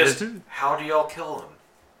worry about Just, it. how do y'all kill him?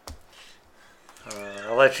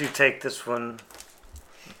 I'll let you take this one.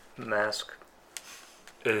 Mask.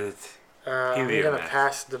 It's I'm Helium gonna mask.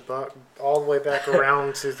 pass the buck all the way back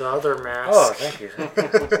around to the other mask. Oh, thank you.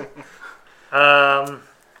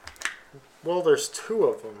 Well, there's 2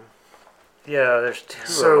 of them. Yeah, there's 2 of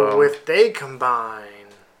So them. if they combine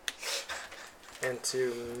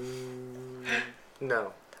into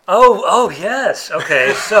no. Oh, yes.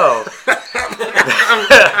 Okay, so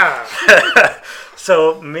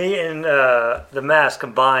so me and the mask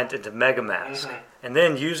combined into Mega Mask, and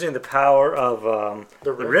then using the power of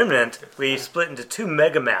the Remnant, we split into 2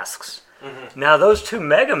 Mega Masks. Now those 2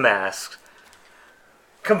 Mega Masks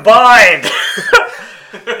combined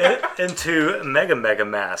into Mega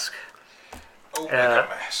Mask. Oh, Mega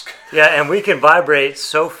Mask. Yeah, and we can vibrate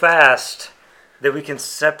so fast that we can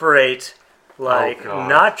separate, like, God.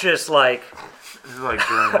 not just like This is like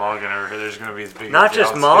Gurren Lagann over here. There's gonna be these big. not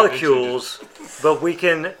just galaxies. molecules, but we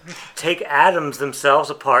can take atoms themselves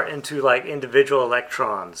apart into like individual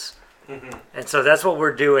electrons. And so that's what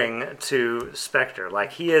we're doing to Spectre.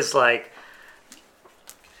 Like he is like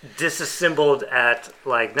disassembled at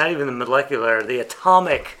like not even the molecular, the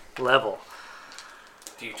atomic level.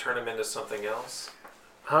 Do you turn him into something else?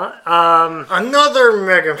 Huh? Another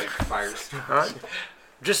Mega. Fires.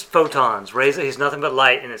 Just photons. Rays. He's nothing but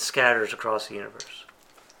light, and it scatters across the universe.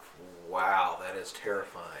 Wow, that is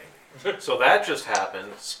terrifying. So that just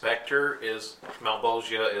happened. Spectre is,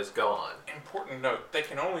 Malbolgia is gone. Important note: they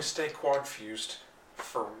can only stay quad fused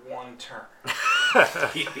for 1 turn.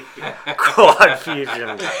 Quad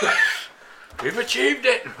fusion. We've achieved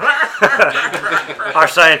it. Our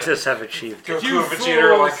scientists have achieved it. Goku and Vegeta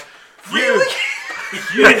are like, You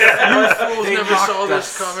fools never saw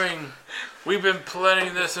this coming. We've been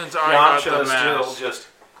planning this since I got Yamcha the is still mask.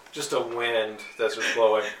 just a wind that's just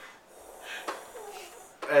blowing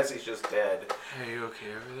as he's just dead. Hey, you okay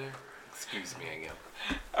over there? Excuse me again.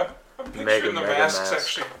 I'm picturing Mega the Mega mask's Mask.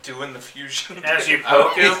 actually doing the fusion. As you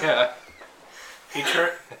poke him, Yeah.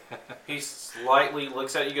 he slightly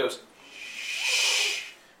looks at you, goes,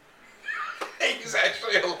 He's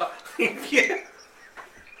actually alive. yeah.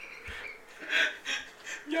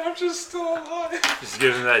 Yamcha's still alive. Just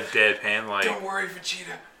gives him that deadpan, like. Don't worry,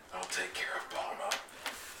 Vegeta. I'll take care of Bulma.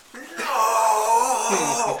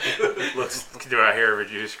 Looks. Do I hear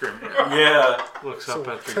Vegeta scream? Yeah. Looks So up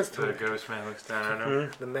at that's the ghost man. Looks down at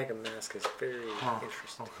him. The Mega Mask is very Huh.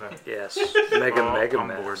 interesting. Okay. Yes. Mega Well, I'm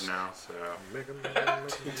Mask. bored now. So, Mega Mega.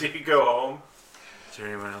 Do you go home? is there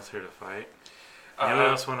anyone else here to fight? Anyone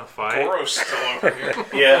else want to fight? Goro's still over here.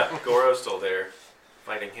 Yeah, Goro's still there,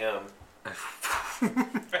 fighting him.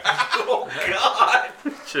 Oh God!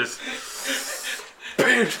 Just.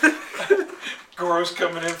 Goro's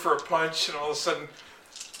coming in for a punch, and all of a sudden,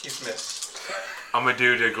 he's missed. I'm gonna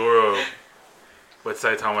do to Goro what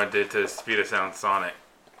Saitama did to Speed of Sound Sonic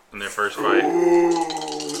in their first fight.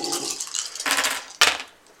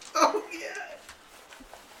 Oh yeah!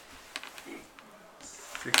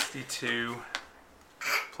 62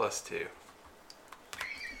 plus 2.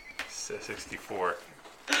 So 64.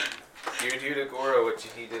 You do to Goro what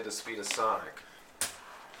he did to Speed of Sonic.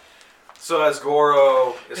 So as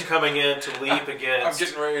Goro is coming in to leap I'm against,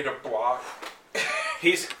 getting ready to block.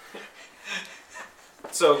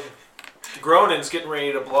 so Gronin's getting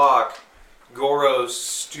ready to block. Goro's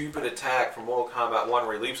stupid attack from Mortal Kombat 1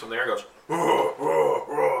 where he leaps from the air and goes, "Roar, roar,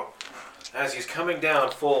 roar." As he's coming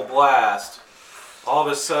down full blast, all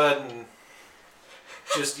of a sudden,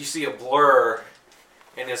 just you see a blur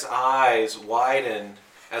and his eyes widen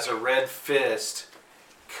as a red fist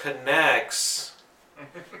connects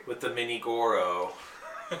with the mini Goro.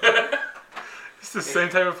 It's the same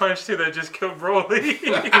type of punch too that just killed Broly.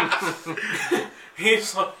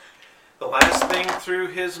 He's like, the last thing through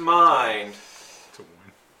his mind. It's a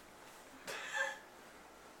win.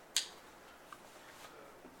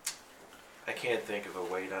 I can't think of a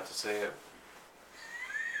way not to say it.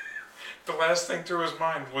 The last thing through his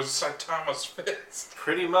mind was Saitama's fist.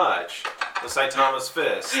 Pretty much. The Saitama's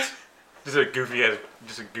fist. Just a goofy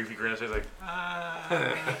grin. He's like,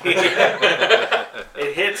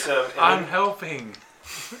 It hits him. I'm helping.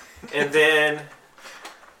 And then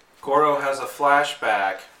Goro has a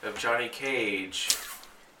flashback of Johnny Cage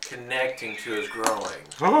connecting to his growing.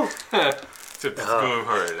 Except it's going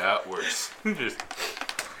hard outwards. Just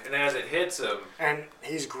And as it hits him, And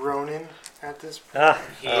he's groaning at this point. Ah,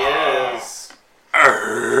 he is.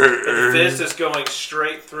 The fist is going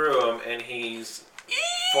straight through him, and he's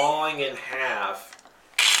falling in half.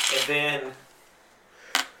 And then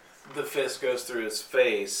the fist goes through his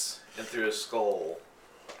face and through his skull.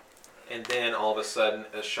 And then all of a sudden,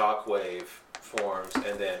 a shockwave forms,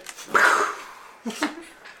 and then.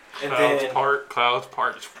 clouds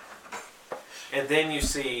part. And then you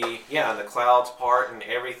see, and the clouds part and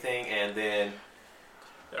everything, and then.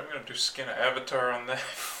 I'm gonna do Skin of Avatar on that.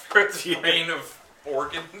 Rain of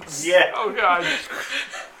organs. Yeah. Oh god.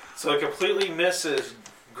 So it completely misses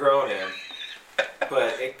Gronin,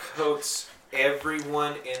 but it coats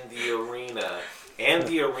everyone in the arena and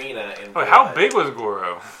the arena in blood. Wait, how big was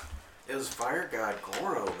Goro? It was Fire God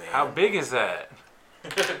Goro, man. How big is that?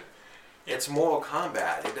 It's Mortal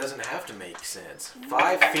Kombat. It doesn't have to make sense.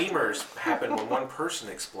 5 femurs happen when one person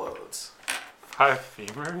explodes. 5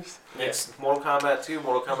 femurs? It's Mortal Kombat 2,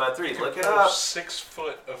 Mortal Kombat 3. Look it Pull up. 6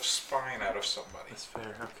 foot of spine out of somebody. That's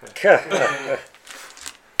fair, okay.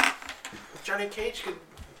 Johnny Cage could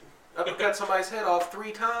uppercut somebody's head off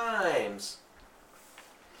 3 times.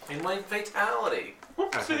 In one fatality.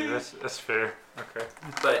 I think that's fair. Okay.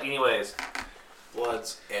 But anyways,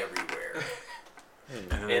 blood's everywhere.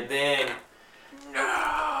 And then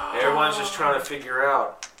everyone's just trying to figure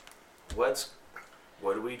out what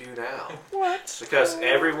do we do now? What? Because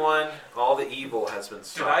everyone, all the evil has been Did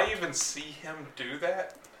stopped. I even see him do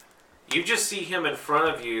that? You just see him in front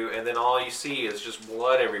of you, and then all you see is just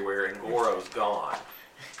blood everywhere, and Goro's gone.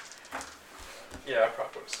 Yeah, I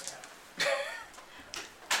probably would have seen that.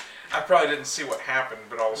 I probably didn't see what happened,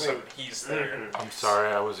 but all of a sudden he's there. I'm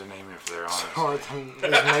sorry, I wasn't aiming if they're honest. Or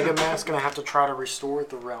then is Mega Mask gonna have to try to restore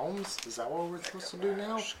the realms? Is that what we're supposed to do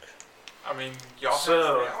now? I mean, y'all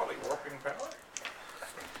So- have reality warping power.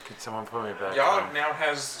 Can someone put me back Y'all on? now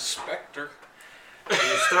has Spectre. You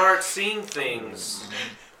start seeing things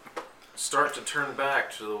start to turn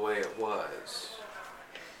back to the way it was.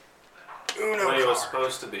 The way it was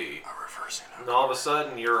supposed to be. And all of a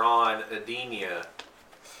sudden, you're on Edenia.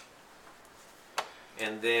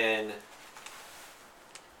 And then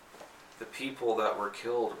the people that were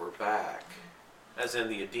killed were back. As in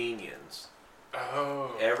the Edenians.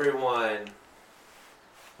 Oh. Everyone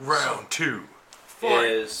Round 2.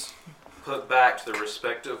 is put back to the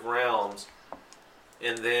respective realms.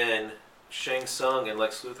 And then Shang Tsung and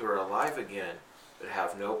Lex Luthor are alive again. But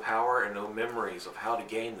have no power and no memories of how to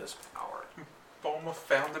gain this power. Bulma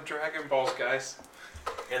found the Dragon Balls, guys.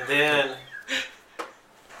 And then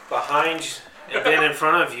and then in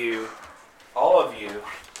front of you, all of you,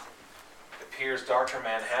 appears Dr.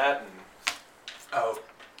 Manhattan. Oh.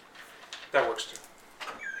 That works too.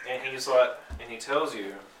 And he tells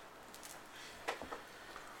you,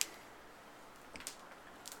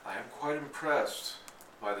 I am quite impressed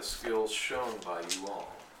by the skills shown by you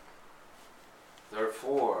all.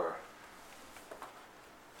 Therefore,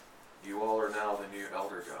 you all are now the new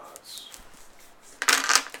Elder Gods.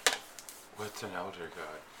 What's an elder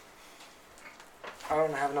god? I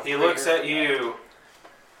don't have enough. He looks at you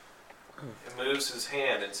and moves his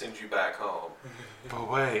hand and sends you back home. But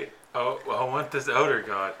wait. Oh, well, I want this elder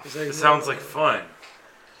god. It sounds like fun.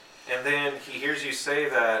 And then he hears you say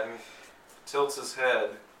that and tilts his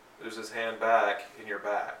head, moves his hand back in your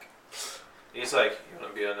back. He's like, you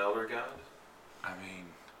want to be an Elder God? I mean,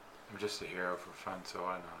 I'm just a hero for fun, so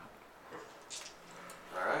why not?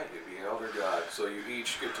 Alright, you'd be Elder God. So you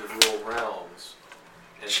each get to rule realms.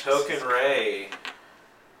 And Token Ray,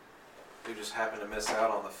 who just happened to miss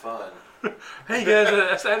out on the fun. Hey guys,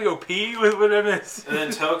 I had to go pee with what I missed. And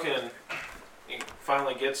then Token, he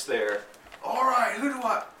finally gets there. All right, who do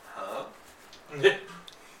I? Huh?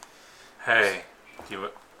 Hey,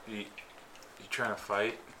 you trying to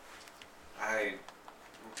fight? I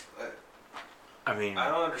mean,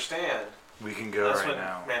 don't understand. we can go That's right when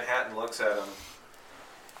now. Manhattan looks at him.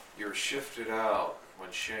 You were shifted out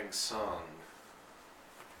when Shang Tsung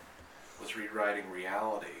was rewriting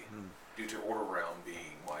reality due to Order Realm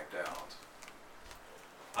being wiped out.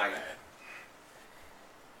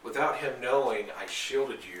 Without him knowing, I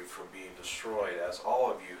shielded you from being destroyed, as all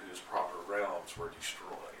of you whose proper realms were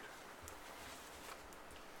destroyed.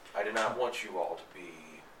 I did not want you all to be,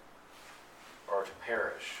 or to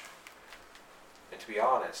perish. And to be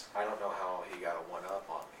honest, I don't know how he got a one-up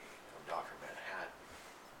on me from Dr.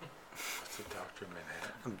 Manhattan. What's a Dr.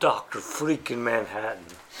 Manhattan? I'm Dr. Freaking Manhattan.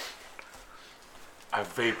 I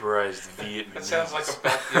vaporized Vietnamese. That sounds like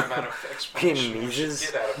about the amount of explanation we should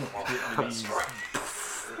Vietnamese? get out of them all. Vietnamese.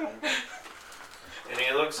 And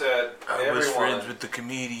he looks at I everyone. was friends with the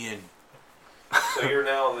comedian. So you're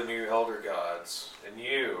now the new Elder Gods, and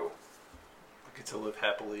you. I get to live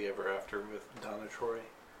happily ever after with Donna Troy.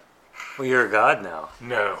 Well, you're a god now.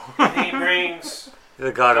 No. And he brings. You're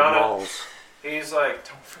the god of Donna- malls. He's like,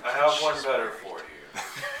 I have one better for you.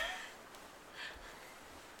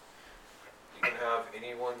 You can have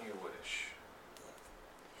anyone you wish.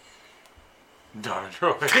 Donna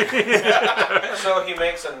Troy. So he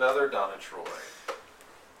makes another Donna Troy.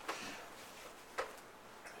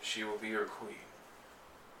 She will be your queen.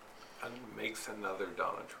 And makes another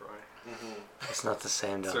Donna Troy. It's not the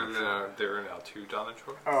same So Donna. there are now two Donna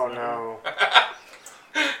Troy. Oh no.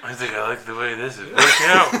 I think I like the way this is working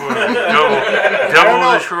out for me. Double I don't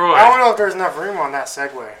know. the Troy. I don't know if there's enough room on that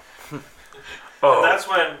Segway. And Oh, that's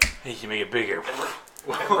when. he can make it bigger.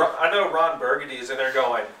 I know Ron Burgundy is in there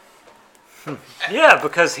going, Yeah,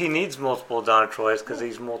 because he needs multiple Donna Troys because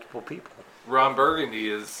he's multiple people. Ron Burgundy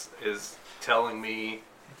is telling me,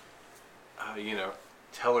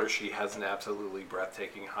 tell her she has an absolutely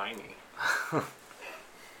breathtaking hiney.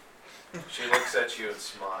 she looks at you and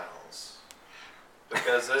smiles.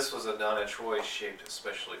 Because this was a Donna Troy shaped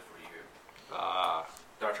especially for you.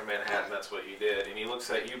 Dr. Manhattan, that's what he did. And he looks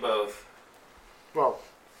at you both, Well,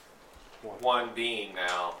 one being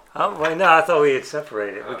now. Oh, wait, no, I thought we had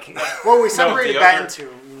separated. We can't, we separated the that other- into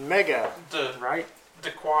Mega, The right?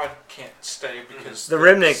 the quad can't stay because the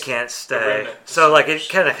remnant can't stay. remnant So, like, it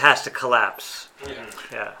kind of has to collapse. Yeah.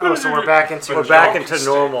 Yeah. Oh, so we're back into We're But back y'all into can stay.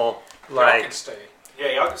 normal, Y'all like, can stay.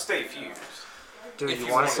 Yeah, y'all can stay fused. Do if you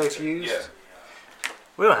you want to stay wanted to. fused? Yeah.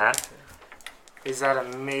 we don't have to. Is that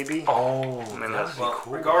a maybe? Oh, mean, that'd that's- be Well,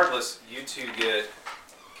 cool. regardless, you two get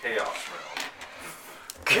Chaos Realm.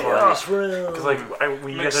 Chaos Realm. Because like when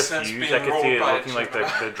you Makes guys are sense fused, being I could see it rolled by looking like the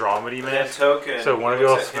dramedy And mask. Token. So one of he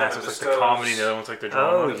y'all looks at him masks and looks like the bestows comedy, the other one's like the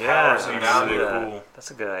drama. Oh, the yeah. powers That'd of be I'll really do value that. cool.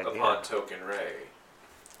 That's a good idea. upon Token Ray.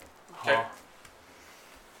 Okay.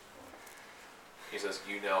 He says,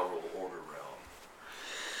 you now rule Order Realm.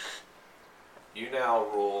 You now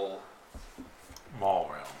rule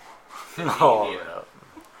Mall realm. Oh, India, no.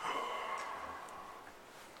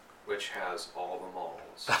 which has all the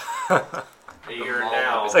malls. You're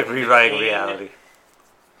now It's like the rewriting king reality.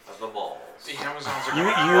 of the malls. The Amazons are You-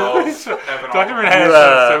 going you- to have it all. Dr. Manhattan You,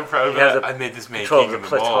 is so proud of you have that. the I made this man Control king the of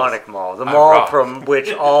the malls. platonic mall. The I mall rock. from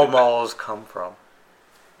which all malls come from.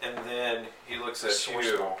 And then he looks at Source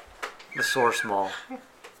you. wall. The source mall.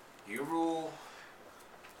 You rule.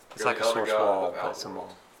 It's you're like the a elder source god wall, of but it's a Outworld.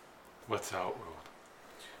 mall. What's Outworld?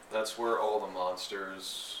 That's where all the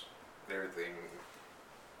monsters, everything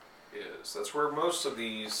is. That's where most of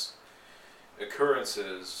these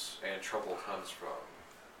occurrences and trouble comes from.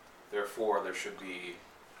 Therefore, there should be.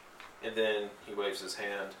 And then he waves his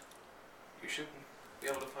hand. You should be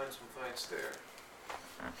able to find some fights there.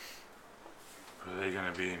 Are they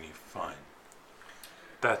gonna be any fun?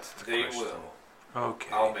 That's the They question. will.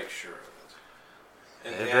 Okay. I'll make sure of it.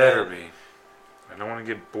 And They then better be. I don't want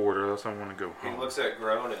to get bored, or else I want to go he home. looks at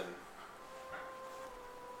Gronin.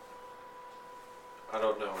 I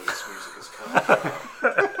don't know where this music is coming from.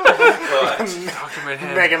 But Dr.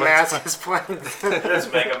 Manhattan. Mega what's- Mask is playing.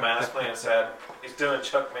 this Mega Mask playing sad. He's doing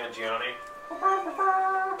Chuck Mangione.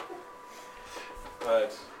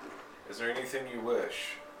 But is there anything you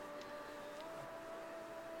wish?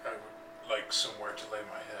 I would like somewhere to lay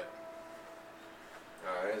my head.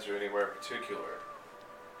 Alright, is there anywhere particular?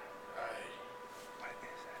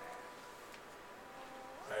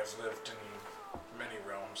 I have lived in many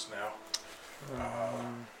realms now.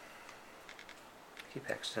 Keep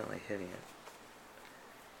accidentally hitting it.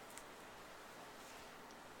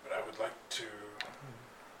 But I would like to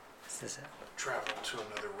What's this at? travel to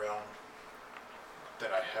another realm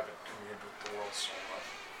that I haven't communed with the world so much.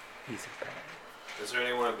 He's a bad. Is there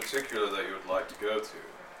anyone in particular that you would like to go to?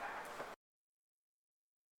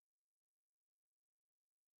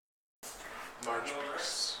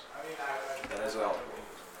 Marchbanks. That is out.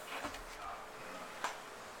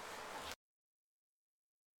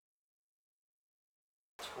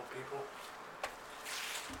 12 people.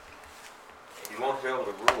 You won't be able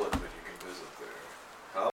to rule it, but you can visit there.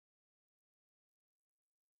 How?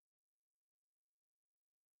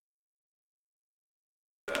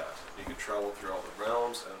 That. You can travel through all the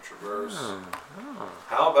realms and traverse.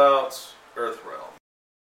 How about Earthrealm?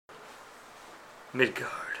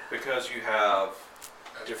 Midgard. Because you have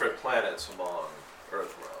different planets among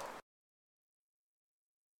Earthrealm.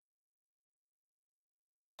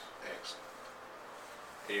 Excellent.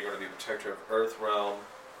 And you're going to be protector of Earthrealm,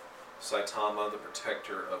 Saitama, the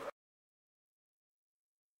protector of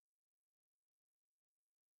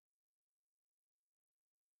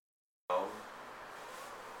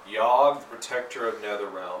Yogg, the protector of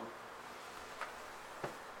Netherrealm,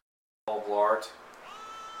 Blart,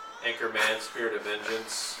 Anchorman, Spirit of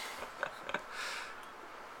Vengeance,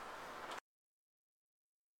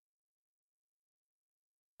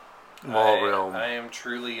 Wall realm. I am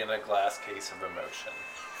truly in a glass case of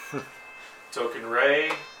emotion. Token Ray,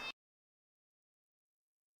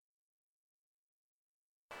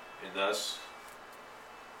 and thus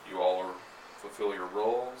you all fulfill your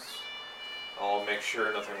roles. I'll make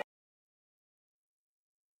sure nothing.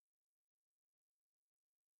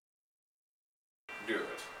 Do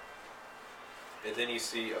it. And then you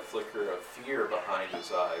see a flicker of fear behind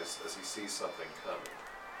his eyes as he sees something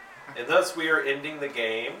coming. And thus we are ending the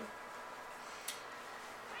game.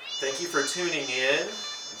 Thank you for tuning in.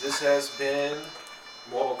 This has been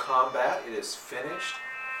Mortal Kombat. It is finished.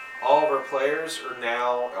 All of our players are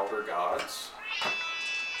now Elder Gods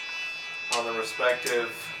on the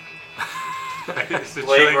respective It's the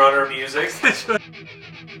Blade chilling- Runner music.